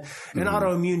had an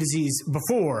autoimmune disease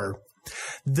before,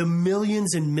 the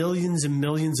millions and millions and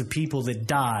millions of people that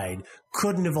died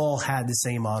couldn't have all had the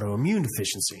same autoimmune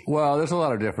deficiency. Well, there's a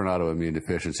lot of different autoimmune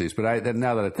deficiencies, but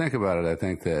now that I think about it, I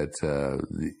think that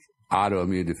the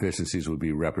autoimmune deficiencies would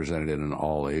be represented in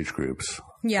all age groups.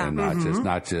 Yeah. And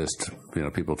not just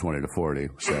people 20 to 40.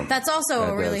 So that's also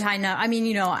a really high number. I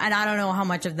mean, and I don't know how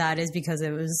much of that is because it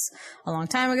was a long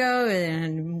time ago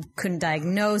and couldn't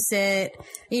diagnose it,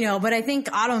 but I think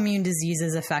autoimmune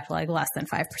diseases affect like less than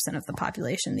 5% of the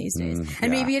population these days.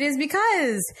 And maybe it is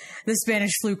because the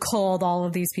Spanish flu killed all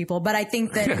of these people, but I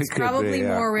think that it's probably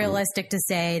more realistic to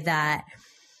say that,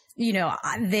 it's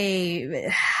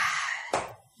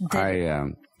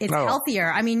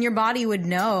healthier. I mean, your body would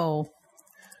know.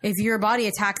 If your body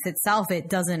attacks itself, it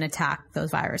doesn't attack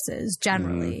those viruses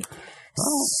generally.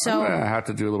 Well, so I'm going to have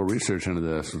to do a little research into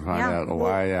this and find out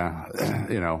why, I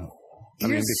mean,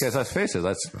 because let's face it,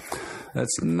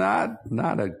 that's not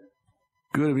a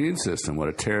good immune system when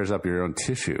it tears up your own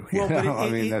tissue. Well, but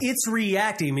it's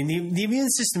reacting. I mean, the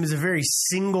immune system is a very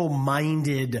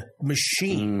single-minded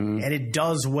machine, and it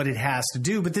does what it has to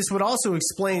do. But this would also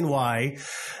explain why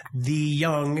the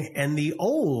young and the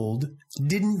old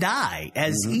didn't die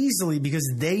as easily, because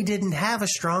they didn't have a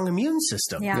strong immune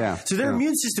system. Yeah. So their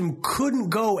immune system couldn't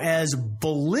go as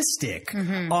ballistic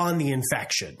on the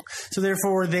infection. So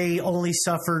therefore, they only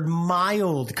suffered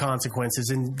mild consequences,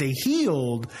 and they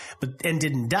healed, and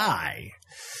didn't die.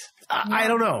 I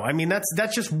don't know. I mean,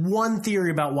 that's just one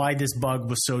theory about why this bug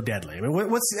was so deadly. I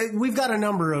mean, we've got a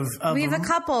number of we have a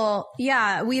couple.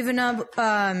 Yeah, we have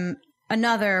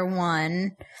another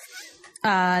one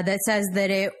that says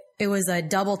that it was a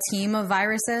double team of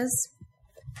viruses.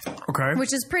 Okay,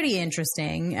 which is pretty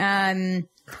interesting.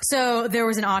 So there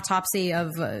was an autopsy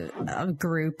of a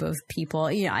group of people.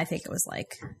 I think it was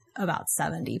like about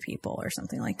 70 people or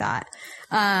something like that.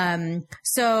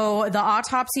 So the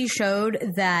autopsy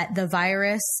showed that the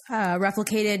virus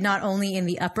replicated not only in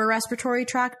the upper respiratory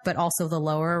tract, but also the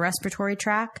lower respiratory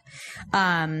tract,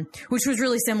 which was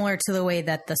really similar to the way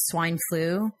that the swine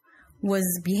flu was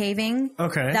behaving.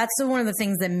 Okay. That's one of the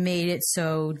things that made it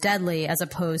so deadly, as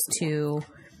opposed to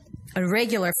a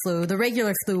regular flu, the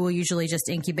regular flu will usually just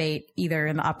incubate either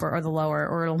in the upper or the lower,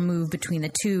 or it'll move between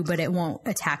the two, but it won't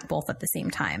attack both at the same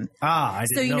time. I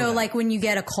didn't know that. Like when you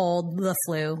get a cold, the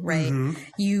flu, right?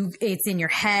 It's in your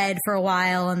head for a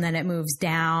while and then it moves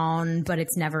down, but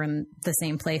it's never in the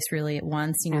same place really at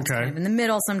once. It's kind of in the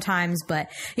middle sometimes, but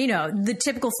the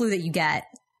typical flu that you get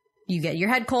your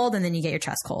head cold and then you get your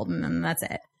chest cold, and then that's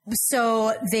it.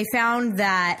 So they found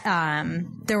that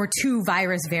there were 2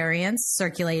 virus variants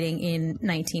circulating in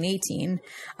 1918.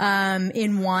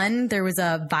 In one, there was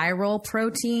a viral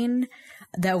protein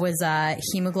that was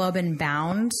hemoglobin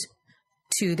bound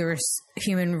to the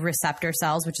human receptor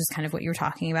cells, which is kind of what you were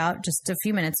talking about just a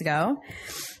few minutes ago.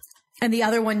 And the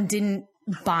other one didn't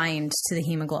bind to the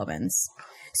hemoglobins.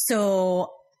 So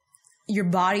your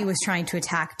body was trying to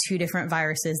attack 2 different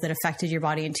viruses that affected your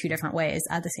body in 2 different ways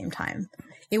at the same time.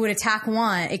 It would attack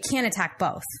one. It can't attack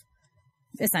both,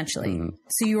 essentially.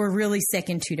 So you were really sick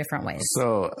in 2 different ways.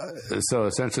 So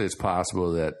essentially it's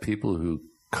possible that people who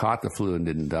caught the flu and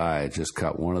didn't die just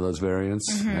caught one of those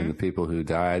variants, and the people who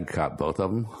died caught both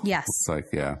of them? Yes. It's like,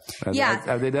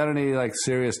 Have they done any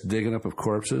serious digging up of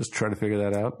corpses, trying to figure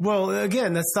that out? Well,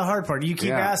 again, that's the hard part. You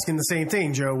keep asking the same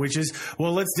thing, Joe, which is,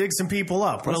 well, let's dig some people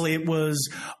up. Well, it was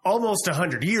almost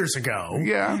 100 years ago.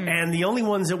 Yeah. And the only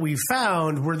ones that we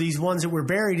found were these ones that were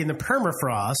buried in the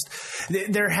permafrost.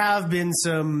 There have been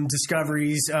some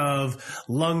discoveries of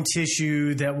lung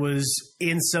tissue that was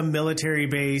in some military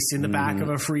base in the back of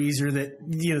a freezer that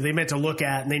they meant to look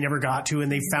at and they never got to,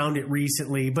 and they found it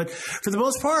recently. But for the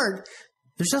most part,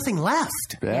 there's nothing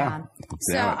left. Yeah.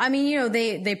 So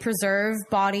they preserve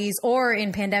bodies, or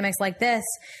in pandemics like this,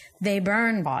 they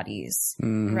burn bodies,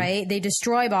 right? They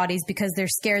destroy bodies because they're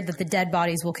scared that the dead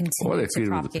bodies will continue to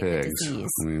propagate the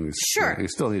disease. Sure. You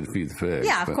still need to feed the pigs.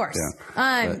 Yeah, of course.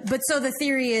 Yeah. But so the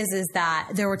theory is that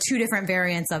there were 2 different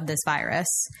variants of this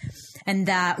virus, and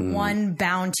that one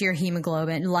bound to your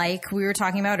hemoglobin, like we were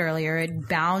talking about earlier. It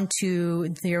bound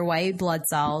to your white blood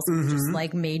cells, just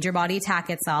like made your body attack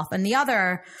itself. And the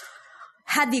other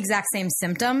had the exact same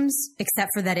symptoms,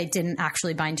 except for that it didn't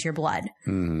actually bind to your blood.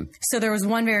 So there was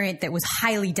one variant that was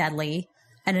highly deadly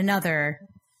and another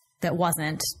that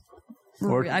wasn't.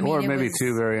 Or maybe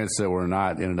 2 variants that were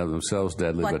not in and of themselves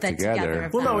deadly, but together.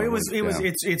 Well, no,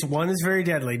 it's one is very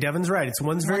deadly. Devin's right.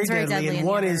 One's very deadly, and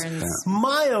one is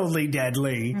mildly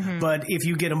deadly. But if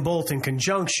you get them both in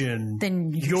conjunction,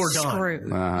 then you're screwed.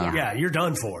 Done. Yeah, you're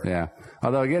done for. Yeah.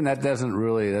 Although again,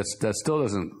 that still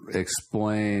doesn't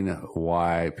explain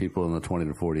why people in the 20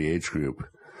 to 40 age group,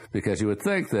 because you would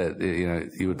think that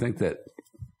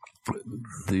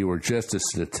you were just as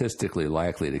statistically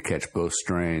likely to catch both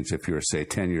strains if you were, say,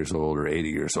 10 years old or 80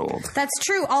 years old. That's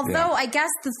true. Although I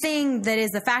guess the thing that is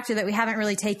a factor that we haven't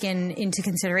really taken into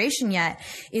consideration yet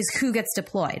is who gets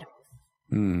deployed.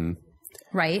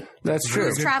 Right? That's true.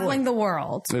 Who's traveling the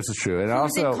world? This is true. And who's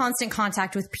also in constant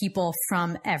contact with people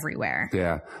from everywhere.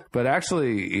 Yeah. But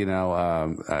actually, I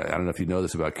don't know if you know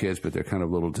this about kids, but they're kind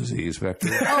of little disease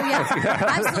vectors. Oh, yeah.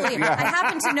 Absolutely. I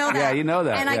happen to know that. Yeah, you know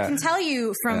that. And I can tell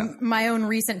you from my own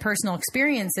recent personal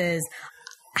experiences,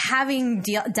 having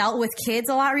dealt with kids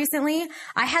a lot recently,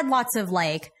 I had lots of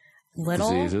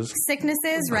little diseases.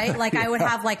 Sicknesses, right? Like I would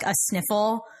have a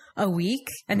sniffle a week,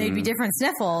 and they'd be different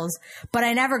sniffles, but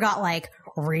I never got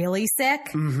really sick.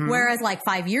 Whereas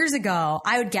 5 years ago,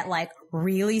 I would get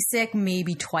really sick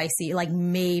maybe twice a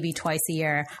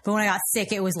year. But when I got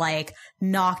sick, it was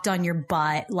knocked on your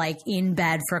butt, in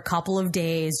bed for a couple of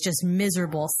days, just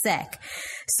miserable sick.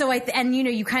 So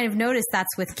you kind of notice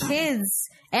that's with kids,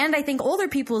 and I think older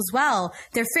people as well.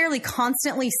 They're fairly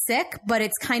constantly sick, but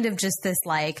it's kind of just this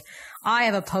I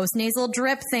have a postnasal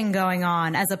drip thing going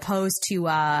on, as opposed to.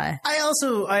 I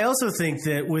also think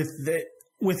that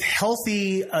with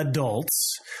healthy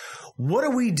adults, what do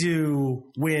we do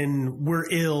when we're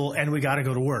ill and we got to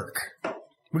go to work?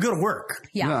 We go to work.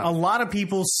 Yeah. A lot of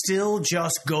people still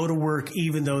just go to work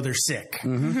even though they're sick.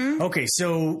 Okay,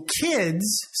 so kids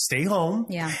stay home.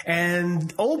 Yeah.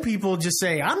 And old people just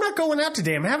say, I'm not going out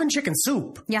today. I'm having chicken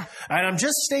soup. Yeah. And I'm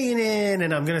just staying in,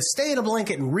 and I'm going to stay in a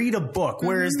blanket and read a book.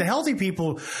 Whereas the healthy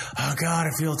people, oh God,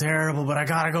 I feel terrible, but I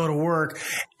got to go to work.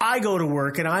 I go to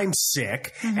work and I'm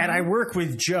sick, and I work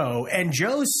with Joe, and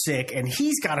Joe's sick and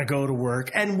he's got to go to work,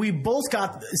 and we both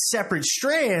got separate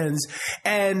strands,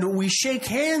 and we shake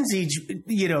hands hands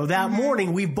that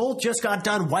morning. We both just got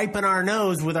done wiping our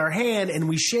nose with our hand, and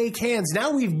we shake hands.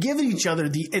 Now we've given each other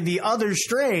the other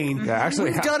strain. Yeah,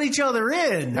 actually, we've done each other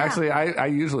in. Actually, I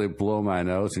usually blow my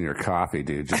nose in your coffee,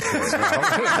 dude. Just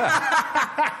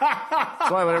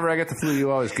That's why whenever I get the flu,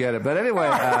 you always get it. But anyway,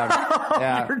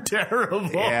 yeah, you're terrible.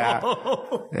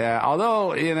 Yeah.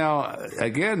 Although,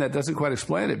 again, that doesn't quite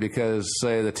explain it, because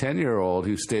say the 10-year-old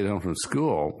who stayed home from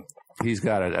school, he's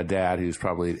got a dad who's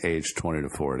probably aged 20 to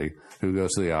 40 who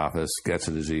goes to the office, gets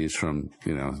a disease from,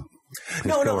 I'm not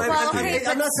saying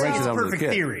it's a perfect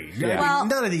theory. Yeah.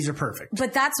 None of these are perfect.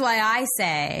 But that's why I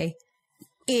say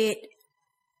it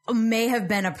may have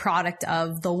been a product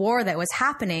of the war that was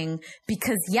happening,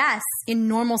 because yes, in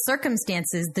normal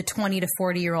circumstances, the 20 to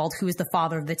 40-year-old who is the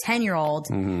father of the 10-year-old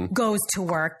goes to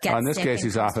work, gets in this sick, case,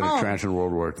 he's off at a trench in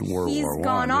World War I. He's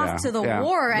gone off to the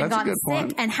war and gotten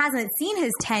sick and hasn't seen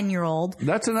his 10-year-old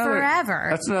forever.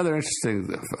 That's another interesting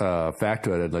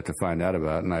factoid I'd like to find out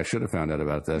about, and I should have found out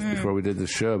about this before we did the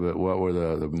show, but what were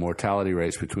the mortality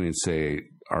rates between, say,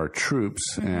 our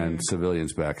troops and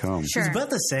civilians back home? Sure. It's about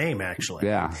the same, actually.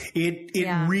 Yeah. It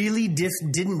really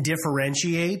didn't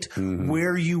differentiate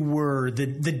where you were.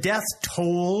 The death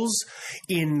tolls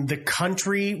in the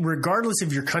country, regardless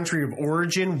of your country of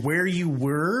origin, where you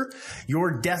were,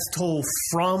 your death toll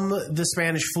from the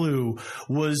Spanish flu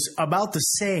was about the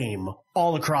same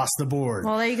all across the board.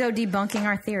 Well, there you go, debunking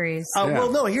our theories.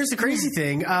 Well, no, here's the crazy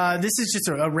thing. This is just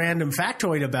a random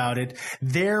factoid about it.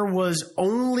 There was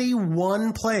only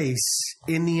one place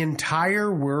in the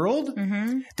entire world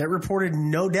that reported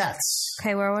no deaths.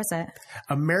 Okay, where was it?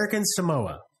 American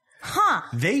Samoa. Huh.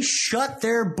 They shut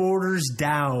their borders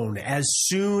down as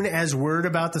soon as word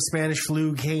about the Spanish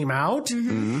flu came out,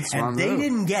 and they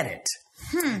didn't get it.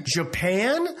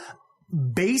 Japan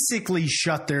basically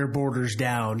shut their borders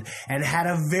down and had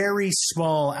a very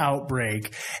small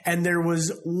outbreak. And there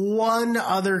was one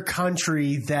other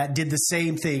country that did the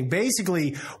same thing.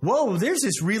 Basically, whoa, there's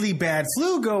this really bad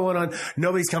flu going on.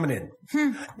 Nobody's coming in.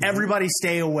 Everybody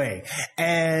stay away.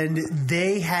 And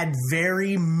they had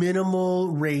very minimal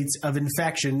rates of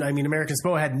infection. I mean, American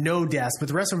Samoa had no deaths, but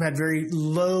the rest of them had very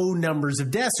low numbers of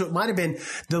deaths. So it might have been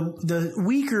the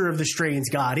weaker of the strains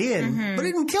got in, but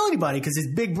it didn't kill anybody because his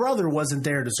big brother wasn't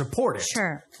there to support it.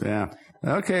 Sure. Yeah.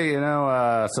 Okay,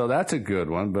 so that's a good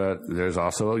one, but there's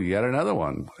also yet another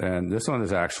one. And this one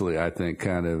is actually, I think,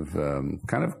 kind of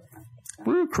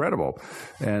credible,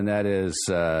 and that is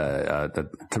the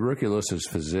tuberculosis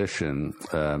physician,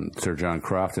 Sir John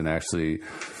Crofton, actually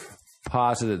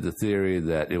posited the theory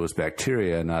that it was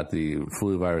bacteria, not the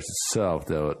flu virus itself,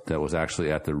 that was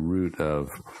actually at the root of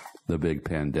the big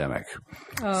pandemic.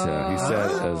 So he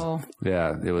said,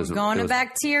 it was going to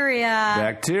bacteria.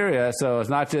 Bacteria. So it's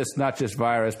not just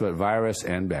virus, but virus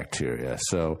and bacteria.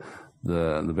 So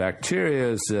the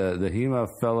bacteria is the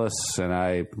Haemophilus, and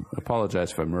I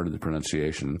apologize if I murdered the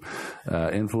pronunciation.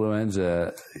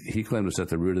 Influenza, he claimed, was at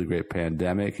the root of the great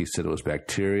pandemic. He said it was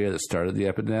bacteria that started the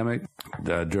epidemic.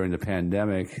 During the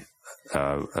pandemic,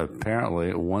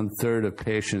 apparently 1/3 of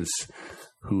patients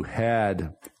who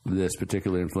had this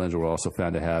particular influenza were also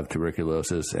found to have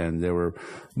tuberculosis, and there were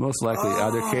most likely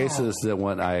other cases that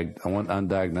went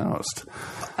undiagnosed.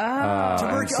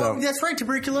 That's right.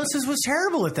 Tuberculosis was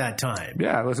terrible at that time.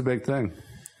 Yeah, it was a big thing.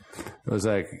 It was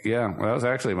like, that was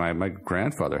actually my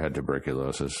grandfather had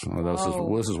tuberculosis. Well,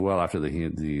 this is well after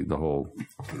the whole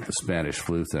Spanish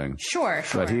flu thing. Sure.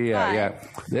 But they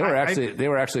were actually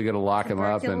going to lock him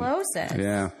up.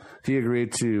 Tuberculosis. He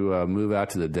agreed to move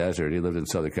out to the desert. He lived in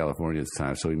Southern California at the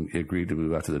time, so he agreed to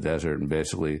move out to the desert and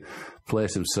basically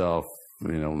place himself,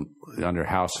 under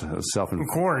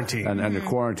quarantine. Under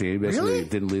quarantine. He basically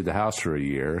didn't leave the house for a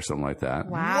year or something like that.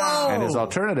 Wow. And his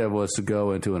alternative was to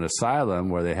go into an asylum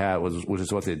where which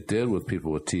is what they did with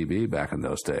people with TB back in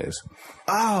those days.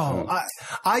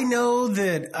 I know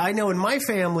in my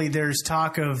family there's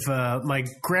talk of my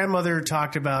grandmother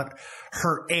talked about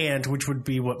her aunt, which would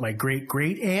be my great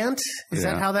aunt. Is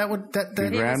that how that would your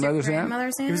grandmother's aunt?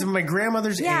 It was my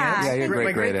grandmother's aunt. Yeah, your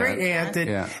my great aunt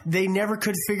that they never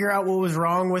could figure out what was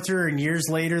wrong with her, and years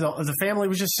later the family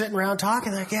was just sitting around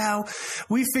talking like,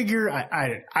 we figure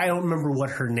I don't remember what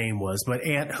her name was, but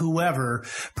Aunt whoever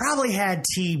probably had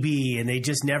TB and they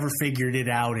just never figured it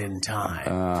out in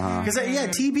time. Because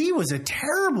TB was a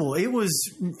terrible. It was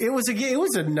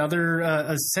another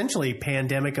essentially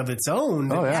pandemic of its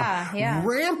own. Oh yeah.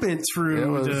 rampant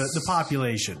through the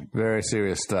population. Very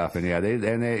serious stuff. And they,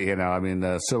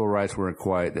 the civil rights weren't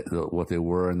quite what they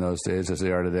were in those days as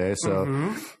they are today.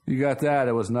 So you got that.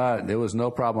 It was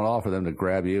no problem at all for them to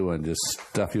grab you and just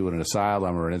stuff you in an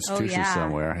asylum or an institution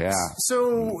somewhere. Yeah.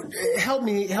 So help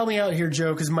me out here,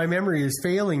 Joe, because my memory is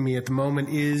failing me at the moment.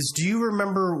 Do you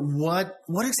remember what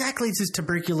exactly does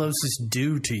tuberculosis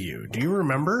do to you? Do you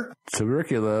remember?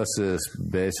 Tuberculosis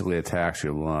basically attacks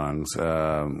your lungs,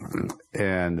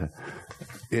 and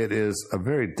it is a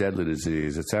very deadly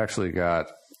disease. It's actually got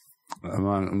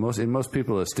in most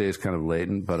people it stays kind of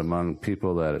latent, but among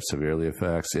people that it severely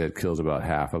affects, it kills about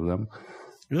half of them.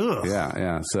 Ugh.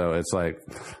 Yeah. So it's like,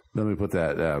 let me put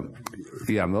that.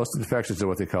 Most infections are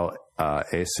what they call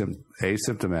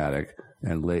asymptomatic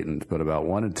and latent, but about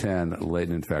 1 in 10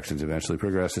 latent infections eventually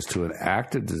progresses to an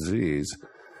active disease,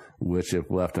 which, if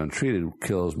left untreated,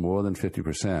 kills more than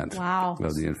 50%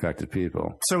 of the infected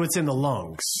people. So it's in the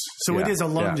lungs. So it is a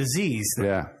lung disease.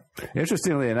 Yeah.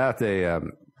 Interestingly enough, they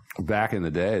back in the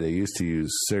day, they used to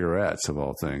use cigarettes, of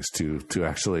all things, to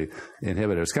actually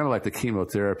inhibit it. It's kind of like the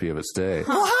chemotherapy of its day.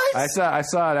 What? I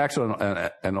saw it actually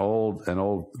an old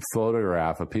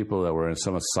photograph of people that were in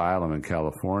some asylum in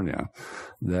California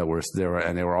they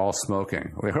were all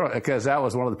smoking, because that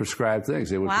was one of the prescribed things.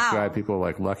 They would prescribe people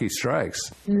like Lucky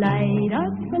Strikes. Light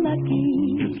up the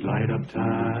lucky. It's light up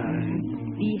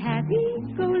time. Be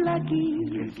happy, go lucky.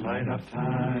 It's light up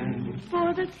time.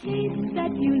 For the taste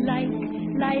that you like,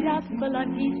 light up the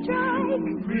Lucky Strike.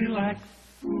 Relax.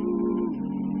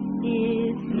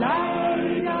 It's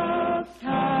light up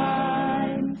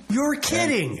time. You're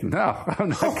kidding. No, I'm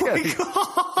not kidding.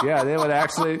 Yeah, they would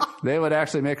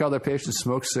actually make all their patients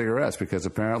smoke cigarettes because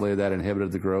apparently that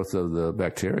inhibited the growth of the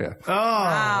bacteria. Oh,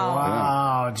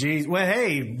 wow. Geez. Well,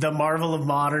 hey, the marvel of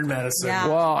modern medicine. Yeah.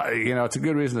 Well, it's a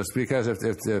good reason. It's because if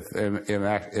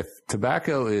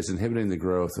tobacco is inhibiting the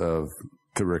growth of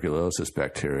tuberculosis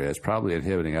bacteria, it's probably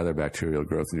inhibiting other bacterial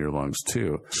growth in your lungs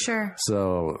too. Sure.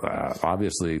 So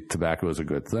obviously tobacco is a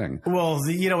good thing. Well,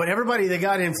 everybody that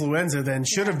got influenza then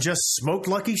should have just smoked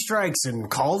Lucky Strikes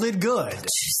and called it good.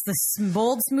 Just the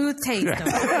bold, smooth taste of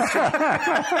it.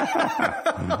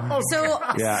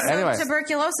 Anyway.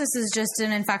 Tuberculosis is just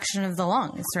an infection of the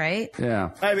lungs, right? Yeah.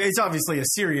 I mean, it's obviously a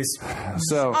serious,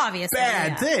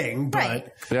 bad thing, but right.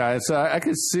 Yeah, it's I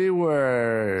could see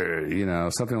where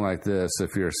something like this,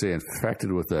 if you're, say,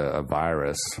 infected with a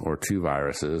virus or two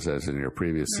viruses, as in your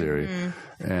previous theory,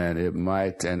 and it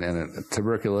might, and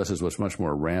tuberculosis was much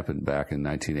more rampant back in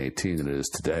 1918 than it is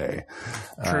today.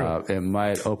 True. It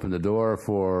might open the door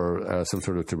for some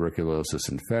sort of tuberculosis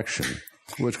infection,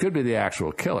 which could be the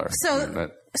actual killer.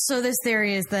 So this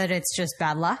theory is that it's just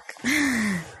bad luck?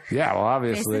 Yeah, well,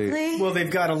 obviously. Basically? Well,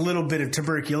 they've got a little bit of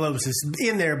tuberculosis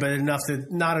in there, but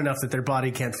not enough that their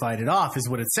body can't fight it off, is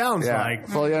what it sounds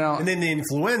like. Well, and then the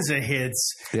influenza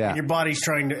hits, and your body's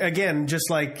trying to, again, just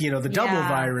like, the double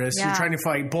virus, you're trying to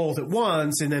fight both at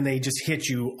once, and then they just hit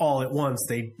you all at once.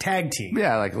 They tag team.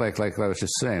 Yeah, like I was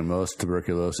just saying, most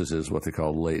tuberculosis is what they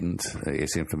call latent,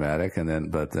 asymptomatic,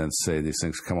 but then say these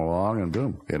things come along and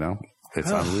boom, it's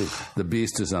unleashed. The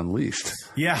beast is unleashed.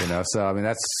 Yeah. So, I mean,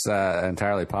 that's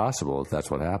entirely possible if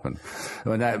that's what happened.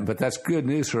 But that's good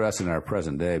news for us in our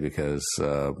present day because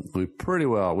we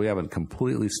haven't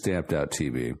completely stamped out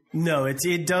TB. No,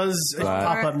 it does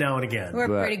pop up now and again. We're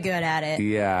pretty good at it.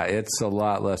 Yeah, it's a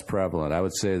lot less prevalent. I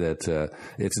would say that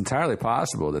it's entirely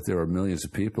possible that there were millions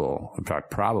of people, in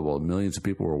fact, probable millions of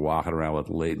people were walking around with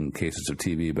latent cases of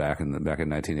TB back in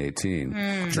 1918.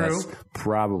 True. That's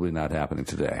probably not happening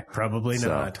today. Probably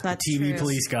not. The TV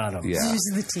police got them. Yeah.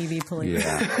 Just the TV police.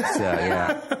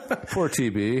 Yeah. Poor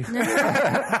TB.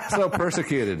 So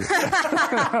persecuted.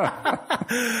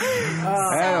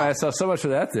 Anyway, so much for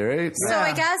that theory. So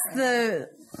I guess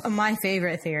my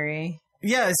favorite theory.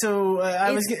 Yeah, so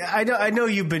I know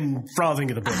you've been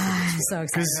frothing at the bit. I'm so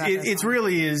excited because it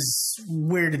really is.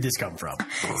 Where did this come from?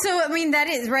 So I mean, that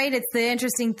is right. It's the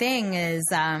interesting thing is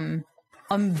a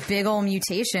big old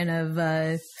mutation of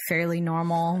a fairly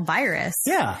normal virus.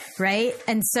 Yeah. Right?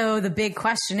 And so the big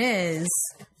question is,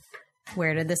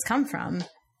 where did this come from?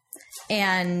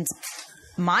 And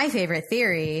my favorite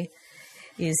theory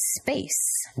is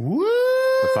space. Woo!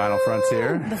 The final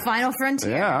frontier. The final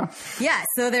frontier. Yeah. Yeah.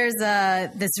 So there's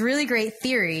this really great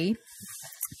theory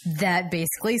that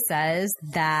basically says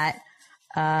that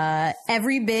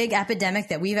every big epidemic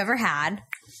that we've ever had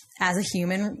as a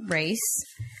human race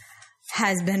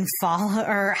has been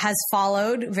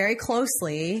followed very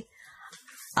closely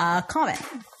a comet.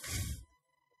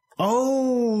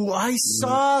 Oh, I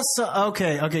saw.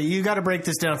 Okay. You got to break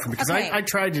this down for me because I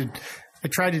tried to I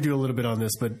tried to do a little bit on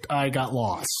this, but I got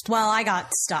lost. Well, I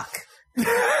got stuck.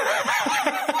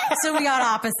 So we got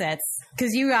opposites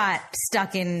because you got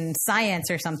stuck in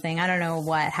science or something. I don't know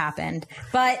what happened.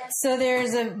 But so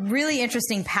there's a really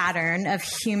interesting pattern of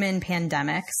human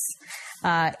pandemics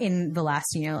in the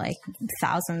last, like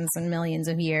thousands and millions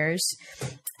of years.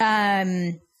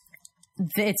 It's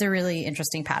a really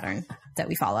interesting pattern that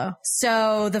we follow.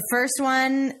 So the first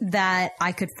one that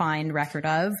I could find record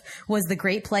of was the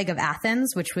Great Plague of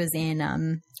Athens, which was in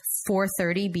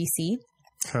 430 BC.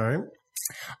 Okay.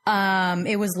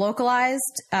 It was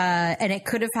localized, and it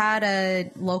could have had a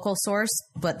local source,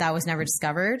 but that was never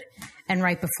discovered. And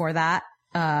right before that,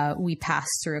 we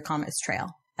passed through a comet's trail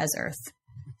as Earth.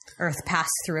 Earth passed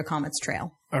through a comet's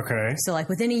trail. Okay. So like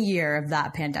within a year of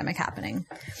that pandemic happening.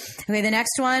 Okay. The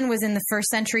next one was in the 1st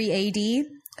century AD.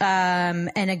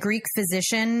 And a Greek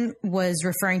physician was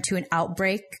referring to an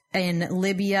outbreak in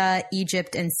Libya,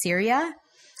 Egypt, and Syria.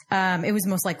 It was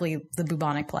most likely the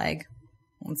bubonic plague.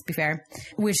 Let's be fair,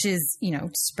 which is,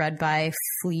 spread by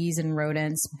fleas and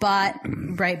rodents. But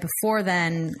right before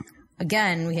then,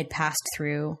 again, we had passed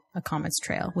through a comet's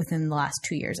trail within the last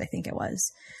 2 years, I think it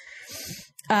was.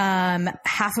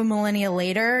 Half a millennia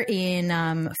later in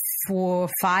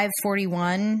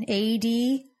 541 AD,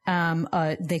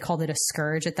 they called it a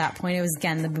scourge at that point. It was,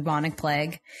 again, the bubonic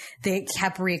plague. They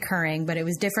kept reoccurring, but it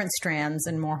was different strands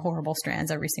and more horrible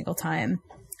strands every single time.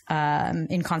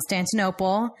 In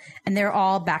Constantinople, and they're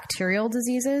all bacterial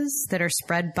diseases that are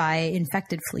spread by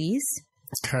infected fleas.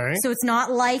 Okay. So it's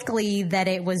not likely that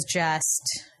it was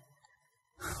just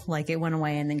like it went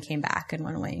away and then came back and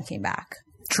went away and came back.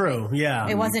 True, yeah.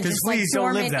 It wasn't just like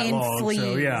dormant in fleas.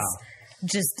 So, yeah.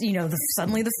 Just,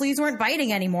 suddenly the fleas weren't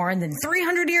biting anymore, and then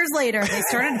 300 years later, they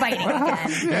started biting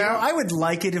again. Yeah, I would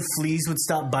like it if fleas would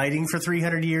stop biting for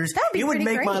 300 years. That would be It would pretty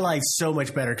make great. my life so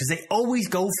much better because they always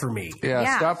go for me.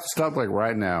 Yeah, stop like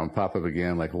right now and pop up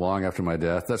again like long after my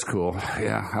death. That's cool.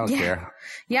 Yeah, I don't care.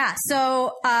 Yeah,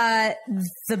 so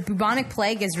the bubonic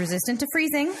plague is resistant to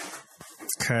freezing.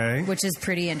 Okay. Which is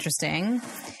pretty interesting.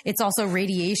 It's also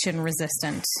radiation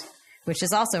resistant, which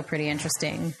is also pretty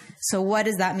interesting. So what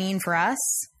does that mean for us?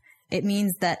 It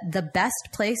means that the best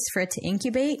place for it to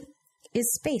incubate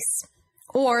is space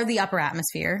or the upper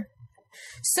atmosphere.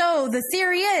 So the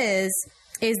theory is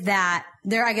that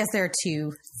I guess there are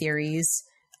two theories.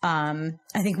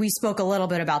 I think we spoke a little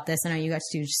bit about this. I know you got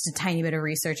to do just a tiny bit of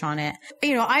research on it.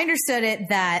 I understood it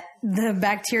that the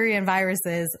bacteria and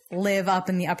viruses live up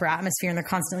in the upper atmosphere and they're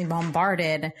constantly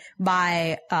bombarded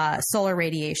by solar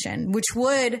radiation, which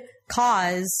would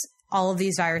cause all of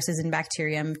these viruses and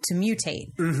bacterium to mutate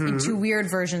into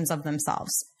weird versions of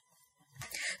themselves.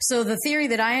 So the theory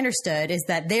that I understood is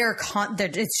that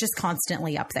it's just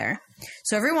constantly up there.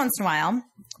 So every once in a while,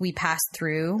 we pass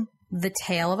through the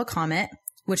tail of a comet,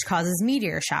 which causes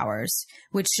meteor showers,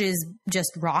 which is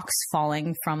just rocks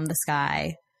falling from the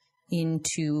sky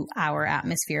into our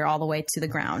atmosphere all the way to the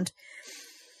ground,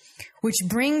 which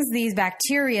brings these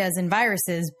bacteria and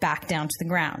viruses back down to the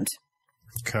ground.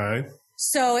 Okay.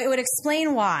 So it would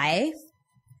explain why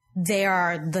they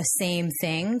are the same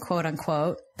thing, quote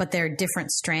unquote, but they're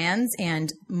different strands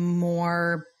and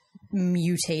more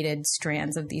mutated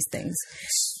strands of these things.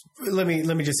 Let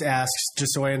me just ask,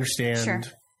 just so I understand. Sure.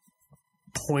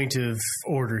 Point of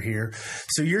order here.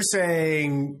 So you're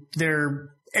saying their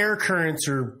air currents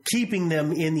are keeping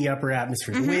them in the upper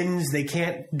atmosphere. The winds, they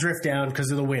can't drift down because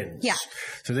of the winds. Yeah.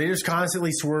 So they're just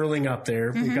constantly swirling up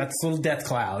there. We've got this little death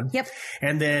cloud. Yep.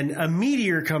 And then a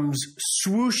meteor comes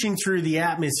swooshing through the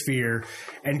atmosphere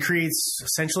and creates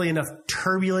essentially enough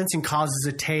turbulence and causes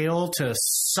a tail to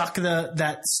suck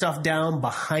that stuff down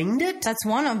behind it? That's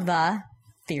one of the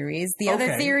theories. The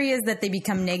other theory is that they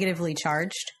become negatively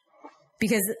charged.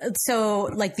 Because,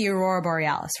 like the Aurora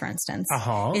Borealis, for instance,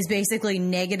 is basically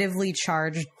negatively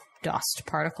charged dust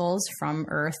particles from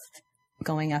Earth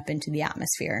going up into the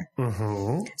atmosphere.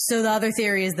 So the other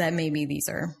theory is that maybe these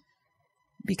are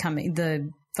the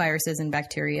viruses and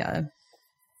bacteria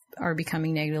are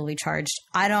becoming negatively charged.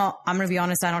 I'm going to be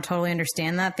honest, I don't totally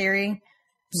understand that theory.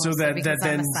 So that then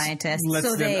I'm a scientist. lets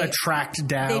so them attract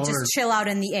down. They just chill out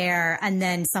in the air, and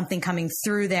then something coming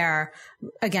through there,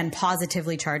 again,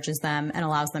 positively charges them and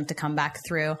allows them to come back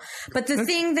through. But the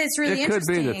thing that's really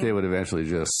interesting... It could be that they would eventually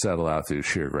just settle out through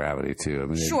sheer gravity, too. I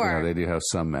mean, sure. They do have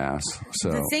some mass.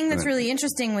 So the thing that's really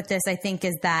interesting with this, I think,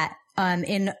 is that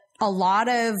in a lot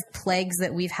of plagues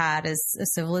that we've had as a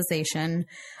civilization,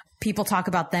 people talk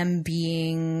about them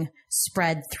being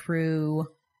spread through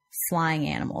flying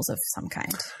animals of some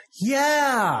kind.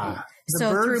 Yeah.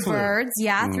 through flu. birds,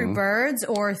 through birds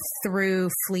or through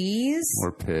fleas.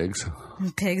 Or pigs.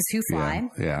 Pigs who fly.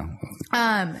 Yeah.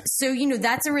 So,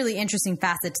 that's a really interesting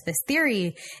facet to this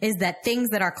theory is that things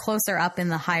that are closer up in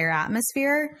the higher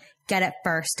atmosphere get it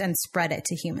first and spread it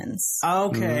to humans.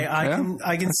 Okay,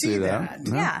 I can see that.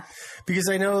 Yeah. Because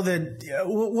I know that,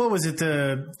 what was it,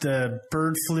 the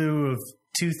bird flu of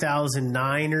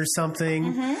 2009 or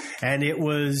something, and it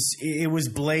was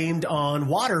blamed on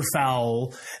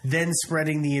waterfowl then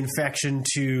spreading the infection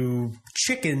to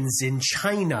chickens in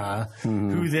China,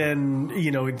 who then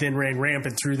ran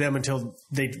rampant through them until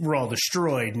they were all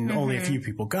destroyed and only a few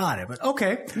people got it. But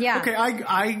okay,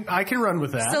 I can run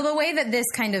with that. So the way that this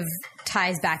kind of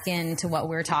ties back into what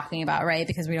we're talking about, right?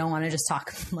 Because we don't want to just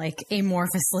talk like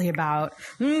amorphously about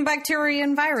bacteria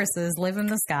and viruses live in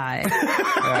the sky.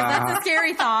 That's a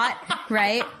scary thought,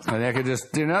 right? And they could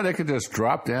just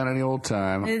drop down any old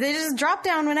time. They just drop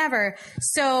down whenever.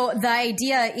 So the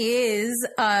idea is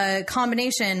a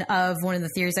combination of one of the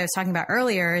theories I was talking about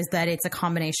earlier is that it's a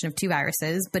combination of two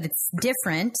viruses, but it's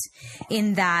different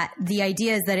in that the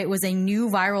idea is that it was a new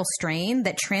viral strain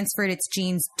that transferred its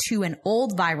genes to an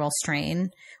old viral strain,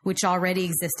 which already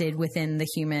existed within the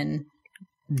human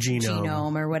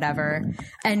genome or whatever,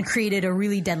 and created a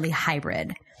really deadly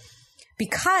hybrid.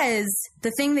 Because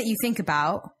the thing that you think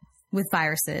about with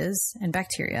viruses and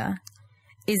bacteria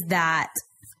is that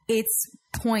its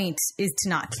point is to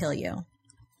not kill you.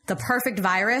 The perfect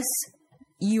virus,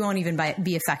 you won't even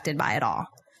be affected by at all.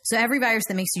 So every virus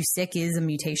that makes you sick is a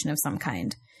mutation of some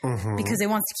kind because it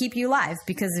wants to keep you alive,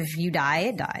 because if you die,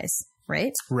 it dies,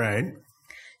 right? Right.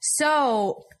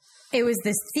 So it was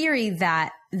this theory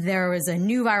that there was a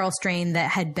new viral strain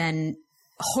that had been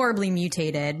horribly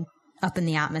mutated up in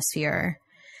the atmosphere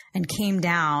and came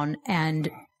down and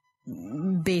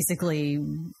basically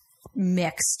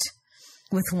mixed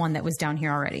with one that was down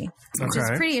here already, which is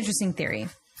a pretty interesting theory.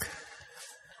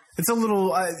 It's a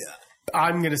little,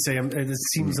 I'm going to say it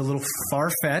seems a little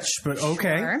far-fetched, but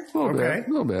okay. Sure. A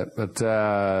little bit. But,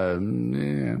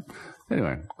 yeah.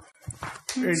 Anyway.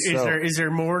 Is there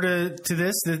more to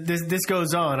this? This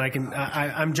goes on.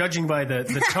 I'm judging by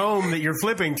the tome that you're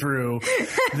flipping through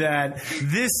that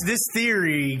this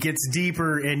theory gets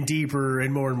deeper and deeper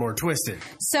and more twisted.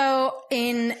 So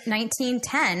in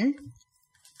 1910,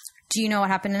 do you know what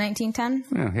happened in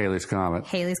 1910? Yeah, Halley's Comet.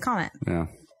 Halley's Comet. Yeah.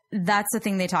 That's the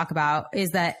thing they talk about, is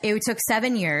that it took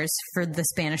 7 years for the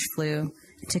Spanish flu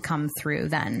to come through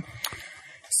then.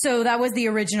 So that was the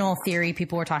original theory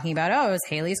people were talking about. Oh, it was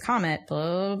Halley's Comet,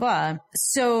 blah, blah, blah.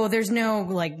 So there's no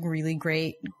like really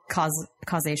great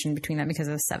causation between that because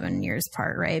of the 7 years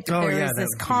part, right? But there was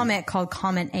this comet called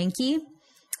Comet Encke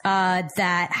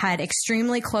that had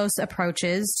extremely close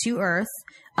approaches to Earth,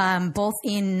 both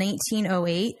in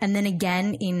 1908 and then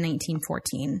again in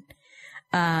 1914.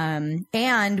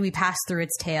 And we passed through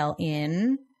its tail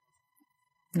in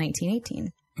 1918.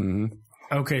 Mm-hmm.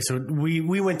 Okay, so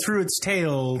we went through its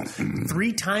tail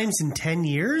 3 times in 10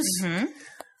 years?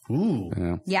 Mm-hmm.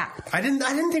 Ooh. Yeah. I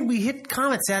didn't think we hit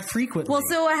comets that frequently. Well,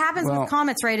 so what happens with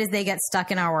comets, right, is they get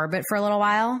stuck in our orbit for a little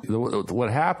while. What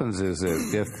happens is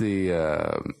that if the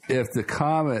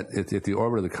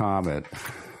orbit of the comet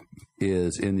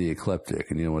is in the ecliptic,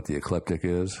 and you know what the ecliptic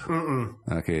is? Mm-mm.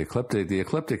 Okay, the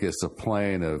ecliptic is the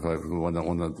plane of when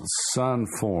the sun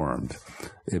formed.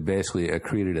 It basically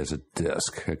accreted as a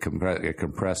disk. It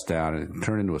compressed down. It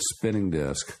turned into a spinning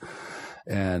disk,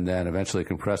 and then eventually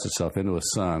compressed itself into a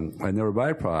sun. And there were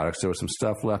byproducts. There was some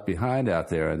stuff left behind out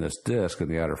there in this disk in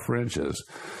the outer fringes,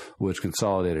 which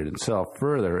consolidated itself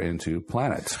further into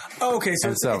planets. Oh, okay,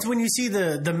 so it's when you see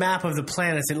the map of the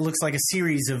planets, it looks like a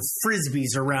series of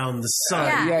frisbees around the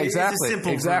sun. Yeah, exactly. It's a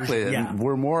simple exactly. version. Yeah.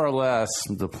 We're more or less,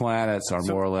 the planets are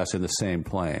more or less in the same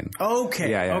plane.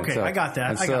 Okay. Okay, I got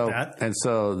that. And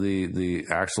so the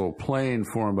actual plane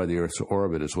formed by the Earth's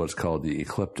orbit is what's called the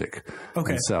ecliptic.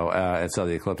 Okay. And so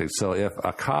the ecliptic. So if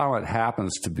a comet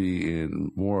happens to be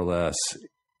in more or less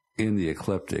in the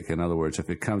ecliptic, in other words, if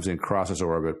it comes in, crosses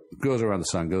orbit, goes around the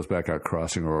sun, goes back out,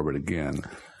 crossing orbit again,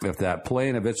 if that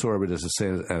plane of its orbit is the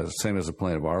same as the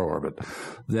plane of our orbit,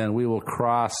 then we will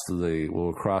cross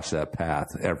that path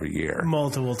every year,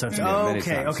 multiple times. Many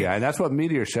times. Yeah, and that's what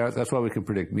meteor showers. That's why we can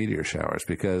predict meteor showers,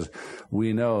 because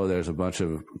we know there's a bunch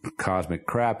of cosmic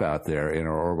crap out there in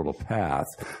our orbital path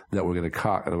that we're going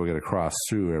to cross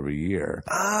through every year,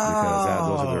 because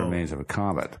those are the remains of a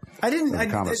comet.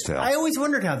 I always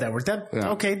wondered how that worked.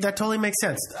 Okay, that totally makes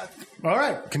sense. All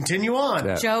right, continue on.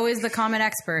 Yeah. Joe is the comet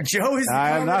expert. Joe is the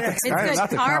comet expert. I'm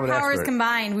not the our comet powers expert.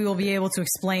 combined, we will be able to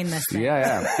explain this thing.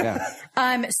 Yeah.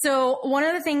 So one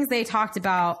of the things they talked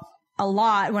about a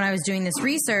lot when I was doing this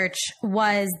research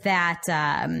was that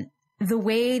the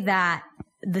way that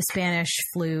the Spanish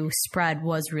flu spread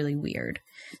was really weird.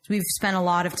 We've spent a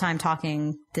lot of time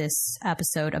talking this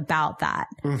episode about that.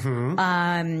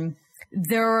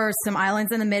 There are some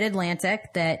islands in the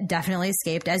mid-Atlantic that definitely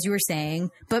escaped, as you were saying.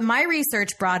 But my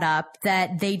research brought up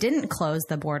that they didn't close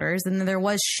the borders and there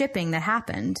was shipping that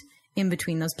happened in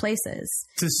between those places.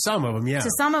 To some of them, yeah.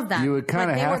 To some of them. You would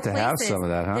kind of have to have some of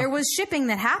that, huh? There was shipping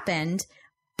that happened,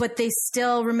 but they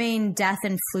still remain death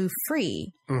and flu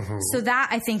free. So that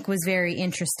I think was very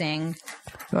interesting.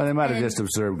 Well, they might have just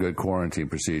observed good quarantine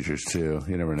procedures too.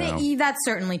 You never know. That's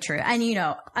certainly true. And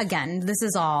again, this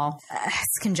is all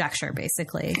it's conjecture,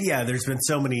 basically. Yeah, there's been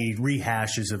so many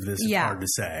rehashes of this. It's hard to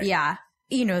say. Yeah.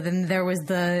 Then there was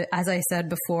as I said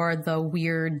before, the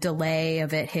weird delay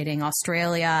of it hitting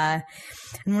Australia.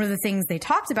 And one of the things they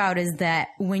talked about is that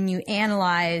when you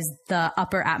analyze the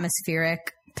upper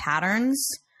atmospheric patterns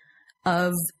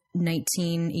of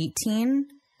 1918,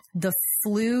 the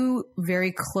flu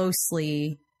very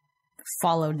closely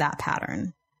followed that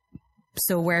pattern.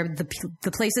 So where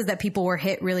the places that people were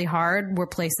hit really hard were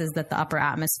places that the upper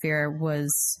atmosphere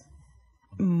was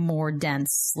more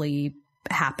densely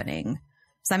happening.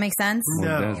 Does that make sense?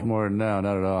 No, not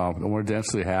at all. More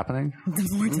densely happening?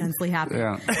 More densely happening.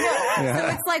 Yeah. So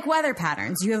it's like weather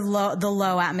patterns. You have the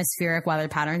low atmospheric weather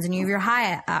patterns, and you have your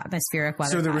high atmospheric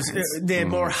weather patterns. They had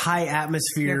more high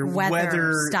atmosphere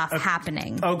weather stuff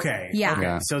happening. Okay. Yeah.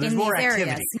 Okay. So there's more activity.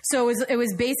 Areas. So it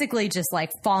was basically just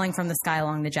like falling from the sky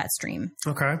along the jet stream.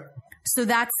 Okay. So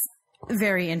that's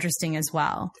very interesting as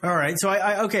well. All right. So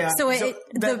that's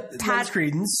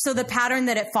credence. So the pattern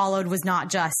that it followed was not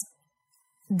just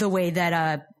the way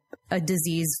that a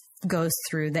disease goes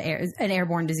through the air, an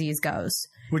airborne disease goes.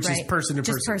 Which is person to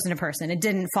person. Just person to person. It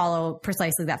didn't follow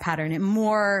precisely that pattern. It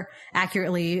more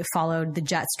accurately followed the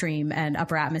jet stream and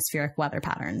upper atmospheric weather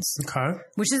patterns. Okay.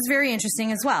 Which is very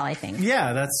interesting as well, I think.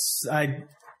 Yeah, I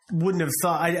wouldn't have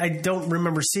thought. I don't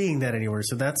remember seeing that anywhere.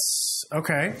 So that's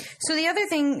okay. So the other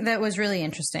thing that was really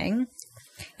interesting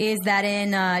is that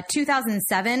in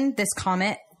 2007, this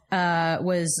comet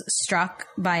was struck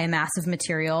by a massive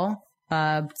material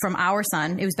from our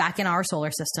sun. It was back in our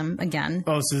solar system again.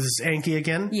 Oh, so this is Anki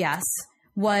again? Yes.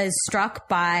 Was struck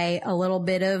by a little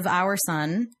bit of our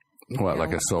sun. What,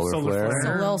 like a solar flare?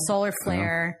 A little solar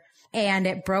flare. And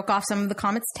it broke off some of the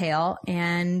comet's tail,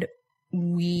 and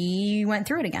we went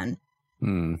through it again.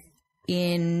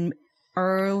 In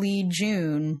early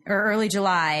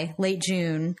July, late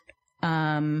June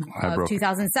of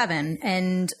 2007.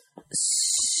 And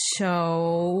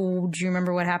so, do you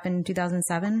remember what happened in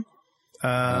 2007?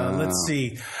 Let's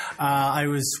see. I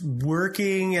was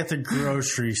working at the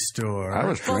grocery store. I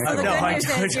was drinking.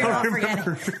 So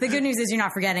the good news is you're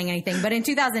not forgetting anything. But in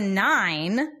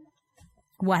 2009,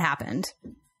 what happened?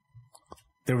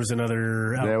 There was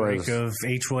another outbreak of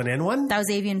H1N1? That was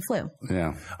avian flu.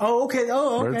 Yeah. Oh, okay.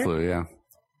 Bird flu, yeah.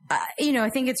 I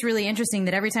think it's really interesting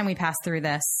that every time we pass through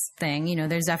this thing,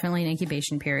 there's definitely an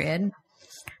incubation period.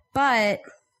 But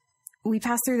we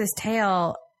pass through this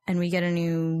tail and we get a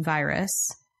new virus.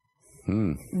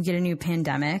 We get a new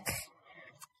pandemic.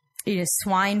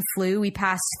 Swine flu we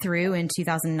passed through in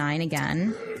 2009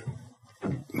 again.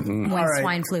 When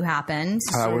swine flu happened.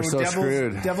 We're so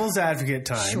screwed. Devil's advocate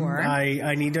time. Sure.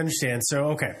 I need to understand.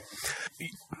 So, okay.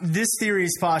 This theory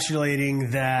is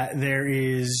postulating that there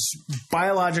is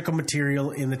biological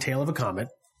material in the tail of a comet.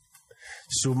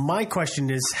 So my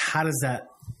question is, how does that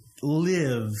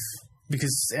live?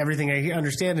 Because everything I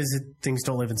understand is that things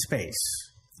don't live in space.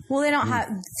 Well,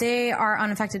 they are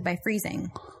unaffected by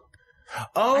freezing.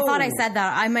 Oh, I thought I said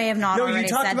that. I may have not already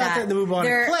said that. No, you talked about that in the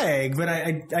bubonic plague, but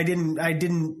I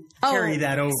didn't carry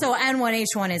that over. So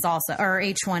N1H1 is also, or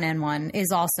H1N1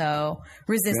 is also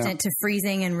resistant to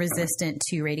freezing and resistant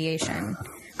to radiation.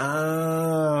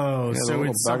 Oh, so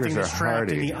it's something that's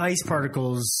trapped in the ice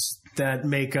particles that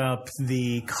make up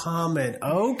the comet.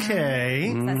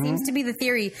 Okay. That seems to be the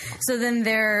theory. So then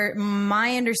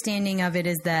my understanding of it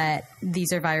is that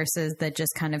these are viruses that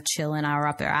just kind of chill in our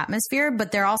upper atmosphere,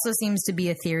 but there also seems to be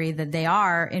a theory that they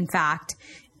are, in fact,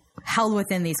 held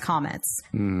within these comets,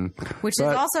 which is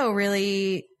also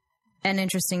really an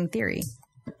interesting theory.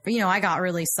 I got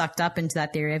really sucked up into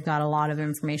that theory. I've got a lot of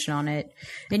information on it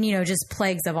and, just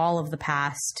plagues of all of the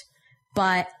past.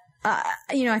 But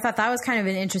I thought that was kind of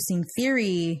an interesting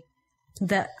theory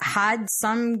that had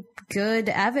some good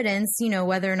evidence,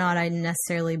 whether or not I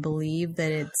necessarily believe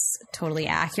that it's totally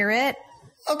accurate.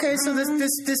 Okay, so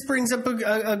this brings up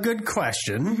a good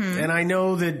question. And I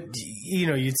know that,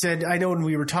 you said, I know when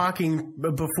we were talking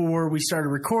before we started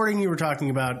recording, you were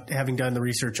talking about having done the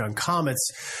research on comets.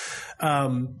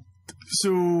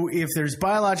 So if there's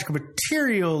biological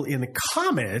material in the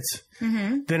comet,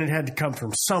 then it had to come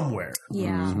from somewhere.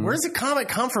 Yeah. Where does the comet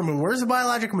come from, and where does the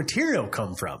biological material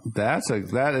come from? That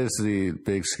is the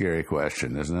big scary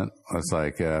question, isn't it? It's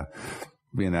like, there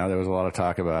was a lot of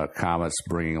talk about comets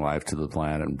bringing life to the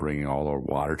planet and bringing all the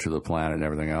water to the planet and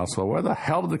everything else. Well, where the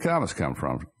hell did the comets come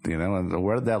from? And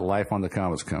where did that life on the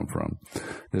comets come from?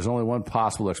 There's only one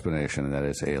possible explanation, and that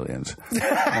is aliens.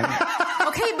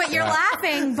 Okay, but you're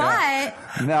laughing, but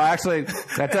no, actually, it was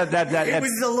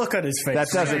the look on his face.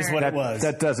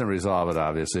 That doesn't resolve it,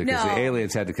 obviously, because the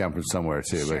aliens had to come from somewhere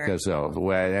too. Sure. Because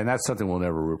and that's something we'll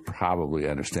never probably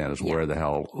understand is where the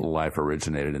hell life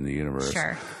originated in the universe.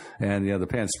 Sure. And the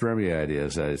panspermia idea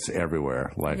is that it's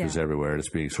everywhere. Life is everywhere. It's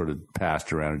being sort of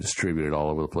passed around and distributed all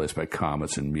over the place by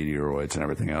comets and meteoroids and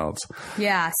everything else.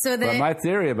 Yeah. So but my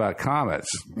theory about comets,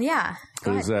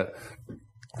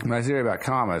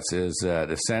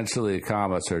 essentially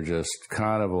comets are just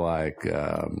kind of like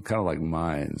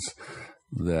mines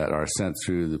that are sent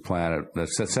through the planet,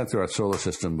 that's sent through our solar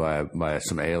system by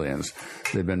some aliens.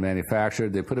 They've been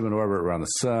manufactured. They put them in orbit around the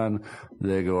sun.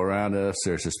 They go around us.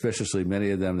 There's suspiciously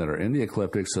many of them that are in the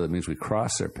ecliptic, so that means we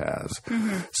cross their paths.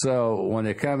 So when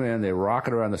they come in, they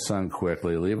rocket around the sun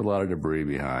quickly, leave a lot of debris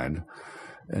behind,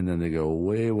 and then they go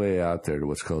way, way out there to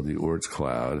what's called the Oort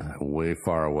cloud, way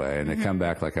far away, and they come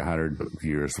back like 100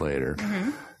 years later.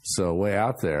 So way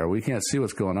out there, we can't see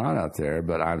what's going on out there,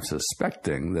 but I'm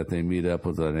suspecting that they meet up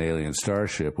with an alien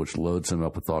starship, which loads them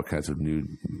up with all kinds of new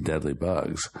deadly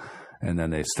bugs, and then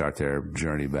they start their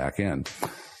journey back in.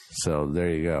 So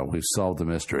there you go. We've solved the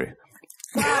mystery.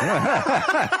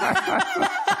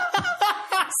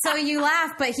 So you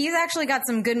laugh, but he's actually got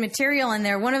some good material in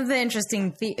there. One of the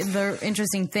interesting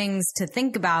things to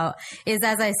think about is,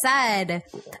 as I said,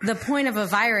 the point of a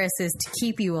virus is to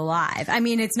keep you alive. I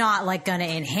mean, it's not like going to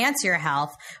enhance your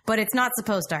health, but it's not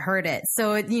supposed to hurt it.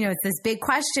 So, it's this big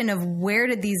question of where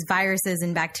did these viruses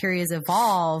and bacteria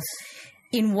evolve?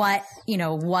 In what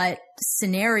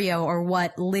scenario or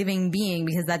what living being,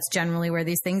 because that's generally where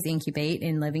these things incubate,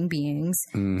 in living beings.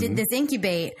 Did this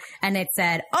incubate and it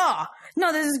said, oh,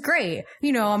 no, this is great.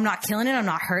 I'm not killing it. I'm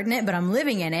not hurting it, but I'm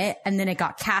living in it. And then it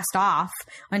got cast off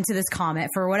onto this comet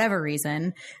for whatever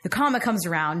reason. The comet comes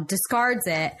around, discards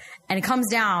it, and it comes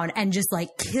down and just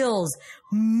kills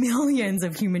millions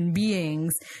of human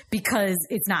beings because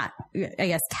it's not, I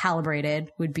guess, calibrated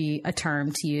would be a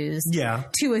term to use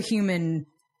to a human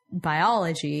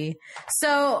biology.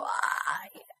 So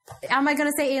am I going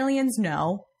to say aliens?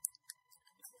 No.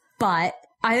 But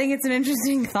I think it's an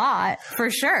interesting thought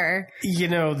for sure.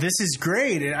 This is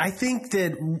great. And I think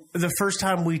that the first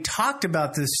time we talked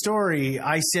about this story,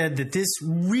 I said that this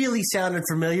really sounded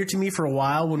familiar to me for a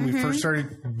while when we first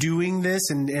started doing this.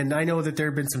 And I know that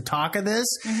there had been some talk of this.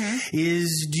 Do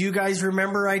you guys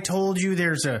remember I told you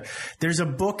there's a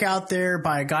book out there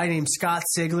by a guy named Scott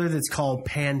Sigler that's called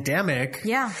Pandemic.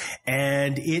 Yeah.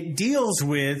 And it deals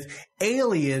with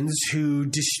aliens who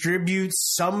distribute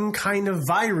some kind of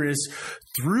virus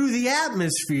through the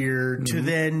atmosphere to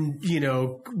then,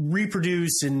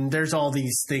 reproduce. And there's all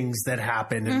these things that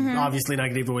happen. And obviously not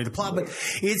going to give away the plot, but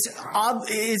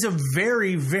it's a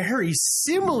very, very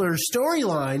similar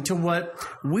storyline to what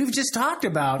we've just talked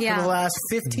about for the last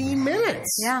 15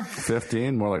 minutes. Yeah.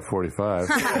 15, more like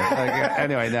 45.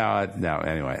 Anyway.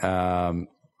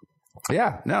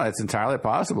 Yeah, no, it's entirely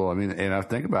possible. I mean,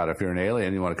 think about it. If you're an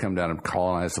alien, you want to come down and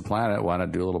colonize the planet, why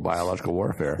not do a little biological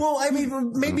warfare? Well, I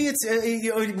mean, maybe it's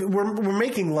we're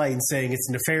making light and saying it's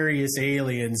nefarious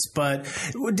aliens, but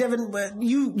Devin,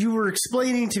 you were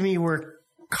explaining to me where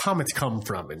comets come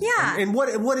from, and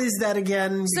what is that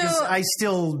again? Because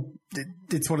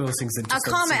it's one of those things that just a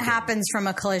comet happens from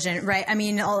a collision, right? I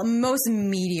mean, most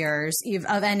meteors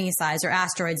of any size or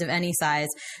asteroids of any size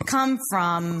come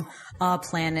from a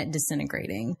planet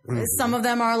disintegrating. Some of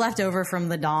them are left over from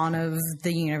the dawn of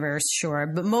the universe,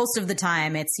 sure, but most of the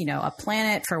time it's a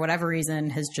planet for whatever reason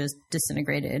has just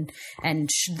disintegrated, and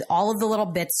all of the little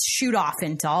bits shoot off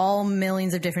into all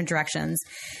millions of different directions.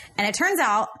 And it turns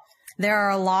out there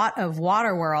are a lot of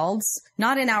water worlds,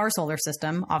 not in our solar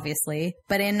system, obviously,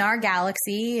 but in our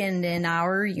galaxy and in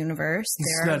our universe.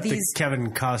 There are these the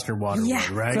Kevin Costner water world,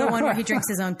 right? The one where he drinks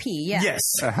his own pee. Yeah. Yes.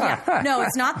 No,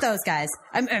 it's not those guys.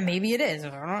 Maybe it is. I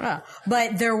don't know.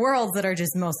 But they're worlds that are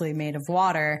just mostly made of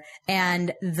water.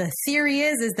 And the theory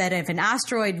is that if an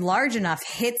asteroid large enough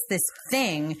hits this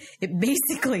thing, it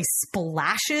basically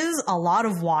splashes a lot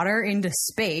of water into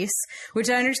space, which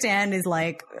I understand is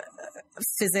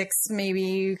physics,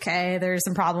 maybe. Okay, there's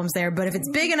some problems there, but if it's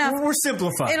big enough, we're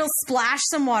simplifying. It'll splash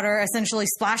some water, essentially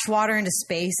splash water into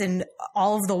space, and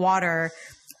all of the water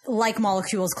like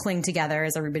molecules cling together,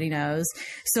 as everybody knows.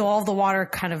 So all the water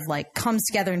kind of like comes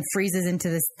together and freezes into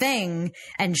this thing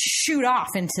and shoot off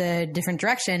into a different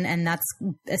direction. And that's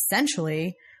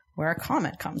essentially where a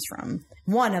comet comes from.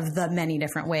 One of the many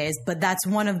different ways, but that's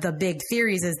one of the big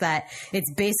theories, is that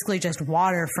it's basically just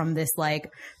water from this like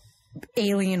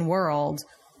alien world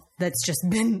that's just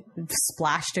been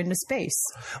splashed into space.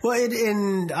 Well,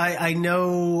 and I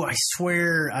know, I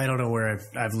swear, I don't know where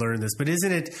I've learned this, but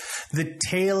isn't it the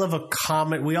tail of a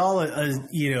comet? We all,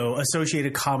 associate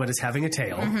a comet as having a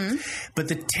tail, but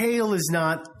the tail is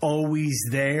not always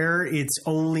there. It's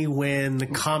only when the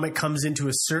comet comes into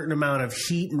a certain amount of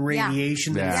heat and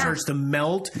radiation that it starts to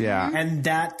melt. Yeah. And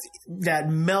that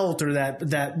melt or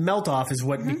that melt off is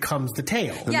what becomes the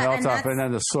tail. The melt off, and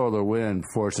then the solar wind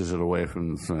forces it away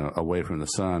from the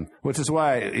sun, which is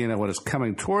why, when it's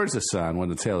coming towards the sun, when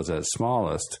the tail is at its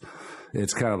smallest,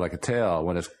 it's kind of like a tail.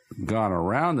 When it's gone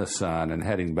around the sun and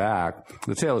heading back,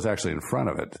 the tail is actually in front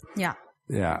of it. Yeah.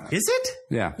 Yeah. Is it?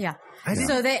 Yeah. Yeah.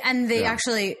 So they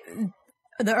actually,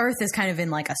 the Earth is kind of in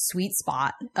like a sweet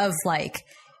spot of like,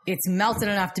 it's melted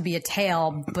enough to be a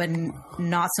tail, but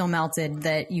not so melted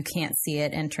that you can't see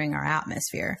it entering our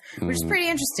atmosphere, which is pretty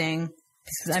interesting.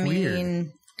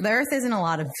 Weird. The Earth is in a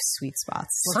lot of sweet spots.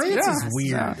 Science is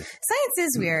weird. Science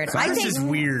is weird. Science is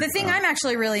weird. The thing I'm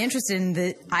actually really interested in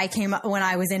that I came up when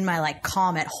I was in my like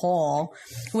comet hole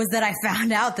was that I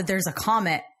found out that there's a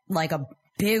comet, like a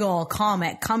big old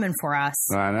comet coming for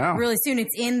us. I know. Really soon.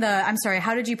 It's in the, I'm sorry,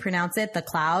 how did you pronounce it? The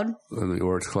cloud? The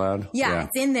Oort cloud? Yeah,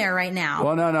 it's in there right now.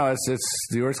 Well, no, it's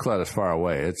the Oort cloud is far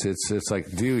away. It's like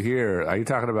due here. Are you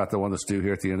talking about the one that's due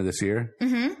here at the end of this year?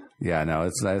 Mm-hmm. Yeah, no,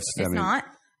 it's not?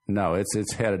 No,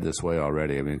 it's headed this way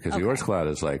already. I mean, because the Oort cloud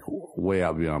is like way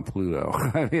out beyond Pluto.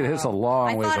 I mean, it's a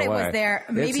long ways away. I thought it was there.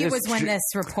 Maybe it was when this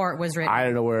report was written. I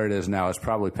don't know where it is now. It's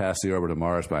probably past the orbit of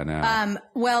Mars by now.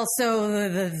 Well, so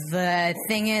the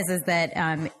thing is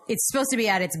that it's supposed to be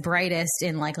at its brightest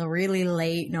in like a really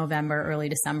late November, early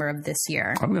December of this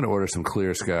year. I'm going to order some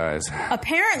clear skies.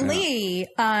 Apparently,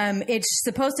 it's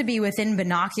supposed to be within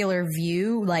binocular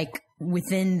view, like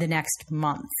within the next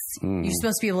month. You're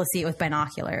supposed to be able to see it with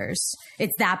binoculars.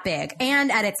 It's that big.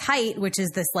 And at its height, which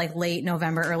is this like late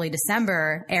November, early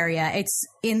December area, it's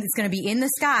going to be in the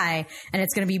sky and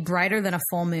it's going to be brighter than a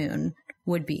full moon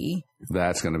would be.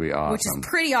 That's going to be awesome. Which is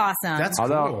pretty awesome. That's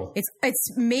cool.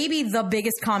 It's maybe the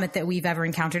biggest comet that we've ever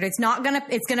encountered. It's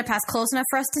going to pass close enough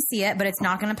for us to see it, but it's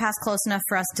not going to pass close enough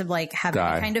for us to like have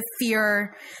any kind of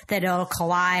fear that it'll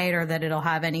collide or that it'll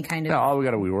have any kind of. No, all we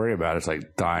got to worry about is like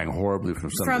dying horribly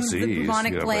from some disease. The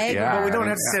bubonic plague. Well, we don't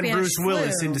have to send Bruce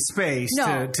Willis into space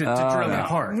to drill it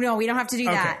apart. No, we don't have to do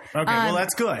that. Okay, well,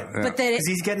 that's good. But because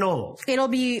he's getting old. It'll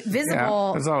be visible.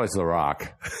 Yeah, there's always The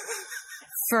Rock.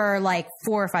 For like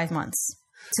 4 or 5 months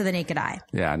to the naked eye.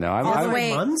 Yeah, no,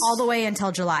 all the way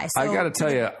until July. So I got to tell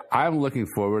you, I'm looking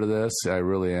forward to this. I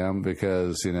really am,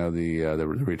 because the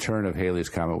return of Halley's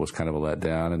Comet was kind of a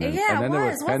letdown, and then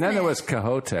there was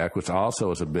Kohoutek, which also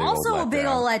was a big old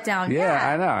letdown.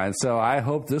 Yeah, I know, and so I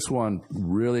hope this one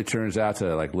really turns out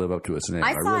to like live up to its name.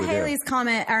 I saw really Halley's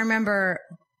Comet. I remember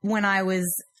when I was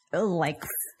like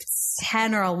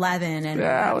 10 or 11, and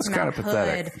it was kind of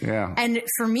pathetic. Yeah, and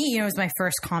for me, it was my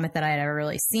first comet that I had ever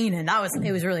really seen, and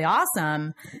it was really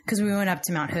awesome because we went up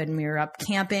to Mount Hood and we were up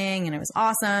camping, and it was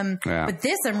awesome. Yeah. But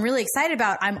this, I'm really excited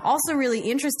about. I'm also really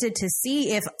interested to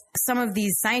see if some of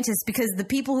these scientists, because the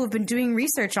people who have been doing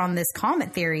research on this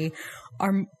comet theory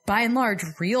are by and large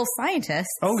real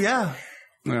scientists. Oh yeah,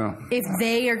 yeah. If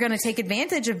they are going to take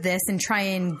advantage of this and try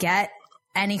and get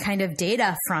any kind of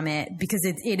data from it, because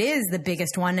it is the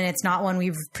biggest one, and it's not one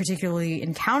we've particularly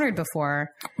encountered before.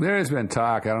 There has been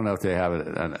talk. I don't know if they have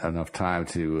enough time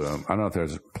to. I don't know if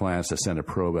there's plans to send a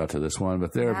probe out to this one,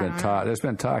 but there's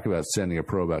been talk about sending a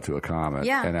probe out to a comet.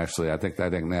 Yeah. And actually, I think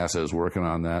NASA is working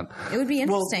on that. It would be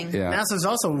interesting. Well, NASA's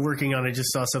also working on it.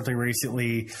 Just saw something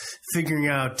recently, figuring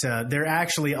out. There are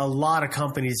actually a lot of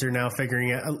companies are now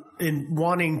figuring out and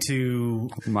wanting to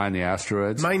mine the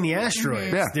asteroids.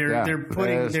 Mm-hmm.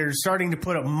 Yeah, they're starting to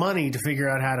put up money to figure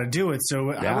out how to do it.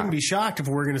 So I wouldn't be shocked if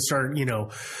we're going to start,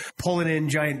 pulling in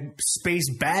giant space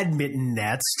badminton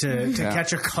nets to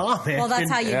catch a comet. Well, that's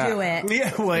how you do it.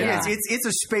 Yeah, well, it's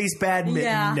a space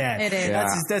badminton net. It is.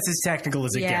 That's as technical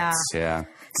as it gets. Yeah.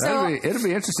 So it'll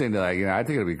be interesting to I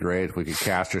think it'd be great if we could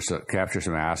capture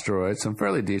some asteroids, some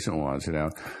fairly decent ones,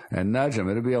 and nudge them.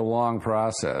 It'd be a long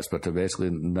process, but to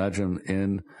basically nudge them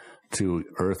into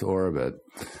Earth orbit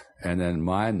and then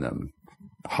mine them.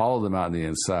 hollow them out on the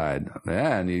inside.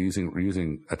 Then you're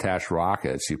using attached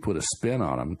rockets. You put a spin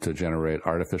on them to generate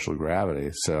artificial gravity.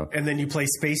 So, and then you play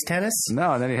space tennis?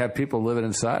 No, and then you have people living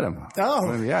inside them. Oh,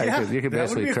 I mean, you could basically that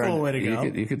would be a cool way to go.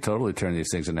 You could totally turn these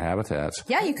things into habitats.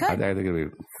 Yeah, you could. I think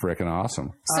it'd be freaking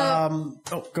awesome. So,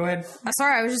 go ahead.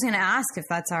 Sorry, I was just going to ask if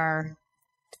that's our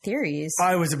theories.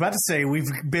 I was about to say we've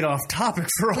been off topic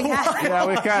for a while. Yeah,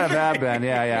 we kind of have been.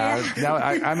 Yeah. Now,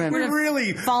 I'm in. We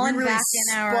really back spun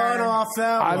off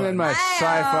that one. I'm in my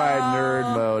sci-fi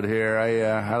nerd mode here.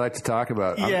 I like to talk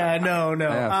about. No.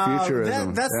 Yeah,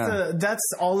 futurism.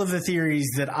 That's all of the theories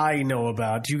that I know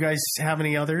about. Do you guys have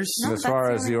any others? No, as far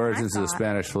as the origins of the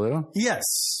Spanish flu? Yes.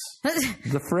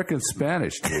 The frickin'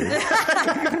 Spanish, dude.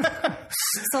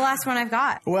 It's the last one I've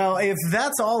got. Well, if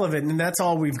that's all of it, and that's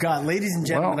all we've got, ladies and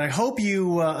gentlemen, I hope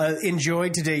you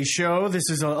enjoyed today's show. This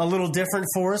is a little different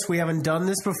for us. We haven't done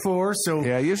this before, so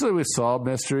yeah. Usually we solve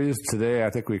mysteries. Today,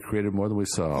 I think we created more than we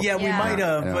solved. Yeah, we might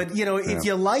have. Yeah. But if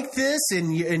you like this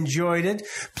and you enjoyed it,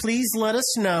 please let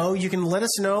us know. You can let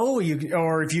us know,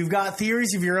 or if you've got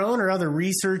theories of your own or other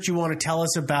research you want to tell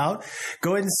us about,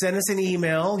 go ahead and send us an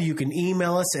email. You can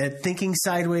email us at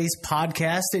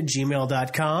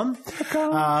thinkingsidewayspodcast@gmail.com.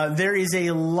 There is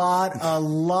a lot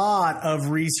of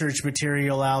research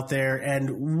material out there,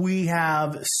 and we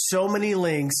have so many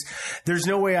links. There's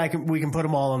no way we can put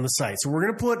them all on the site. So we're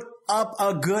going to put up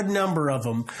a good number of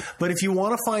them. But if you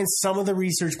want to find some of the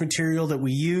research material that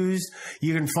we used,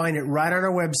 you can find it right on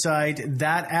our website.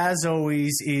 That, as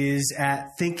always, is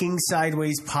at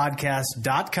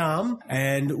thinkingsidewayspodcast.com.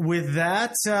 And with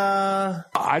that,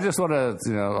 I just want to,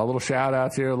 a little shout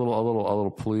out here, a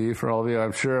little plea for all of you.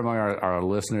 I'm sure among our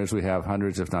listeners, we have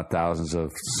hundreds, if not thousands,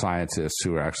 of scientists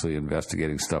who are actually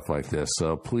investigating stuff like this.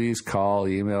 So please call,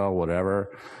 email,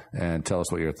 whatever, and tell us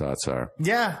what your thoughts are.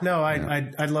 Yeah, no,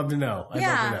 I'd love to know. I'd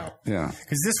love to know. Yeah.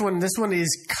 Because this one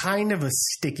is kind of a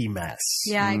sticky mess.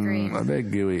 Yeah, I agree. A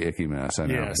big, gooey, icky mess, I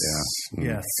know. Yes.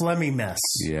 Yeah. Phlegmy mess.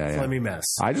 Yeah. Phlegmy mess.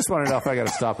 I just want to know if I got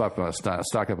to stock up on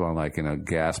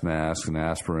gas masks and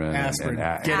aspirin.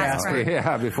 Get aspirin.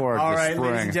 Yeah, before all the right,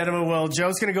 spring. ladies and gentlemen, well,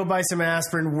 Joe's going to go buy some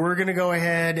aspirin. We're going to go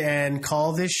ahead and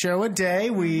call this show a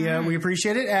day. We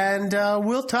appreciate it, and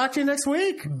we'll talk to you next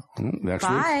week. Next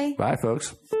week. Bye,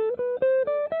 folks.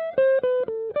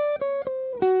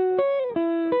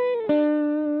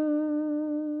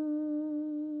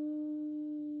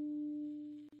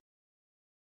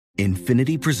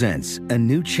 Infiniti presents a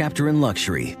new chapter in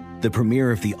luxury, the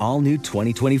premiere of the all-new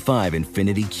 2025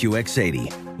 Infiniti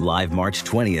QX80, live March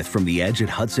 20th from the Edge at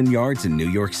Hudson Yards in New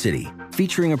York City,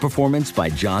 featuring a performance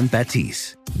by John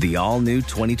Batiste. The all-new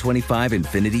 2025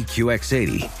 Infiniti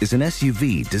QX80 is an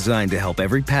SUV designed to help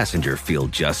every passenger feel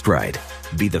just right.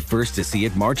 Be the first to see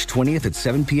it March 20th at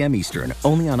 7 p.m. Eastern,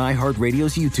 only on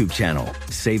iHeartRadio's YouTube channel.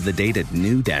 Save the date at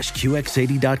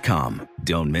new-QX80.com.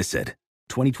 Don't miss it.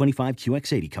 2025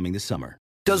 QX80 coming this summer.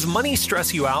 Does money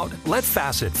stress you out? Let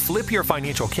Facet flip your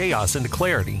financial chaos into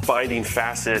clarity. Finding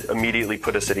Facet immediately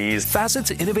put us at ease. Facet's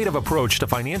innovative approach to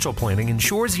financial planning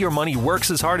ensures your money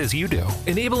works as hard as you do,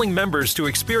 enabling members to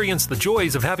experience the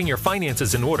joys of having your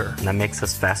finances in order. And that makes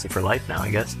us Facet for life now,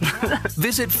 I guess.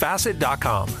 Visit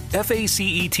Facet.com,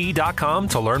 FACET.com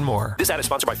to learn more. This ad is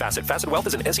sponsored by Facet. Facet Wealth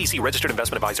is an SEC registered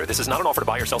investment advisor. This is not an offer to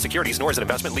buy or sell securities, nor is it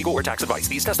investment, legal, or tax advice.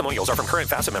 These testimonials are from current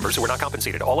Facet members who are not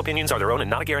compensated. All opinions are their own and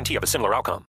not a guarantee of a similar outcome.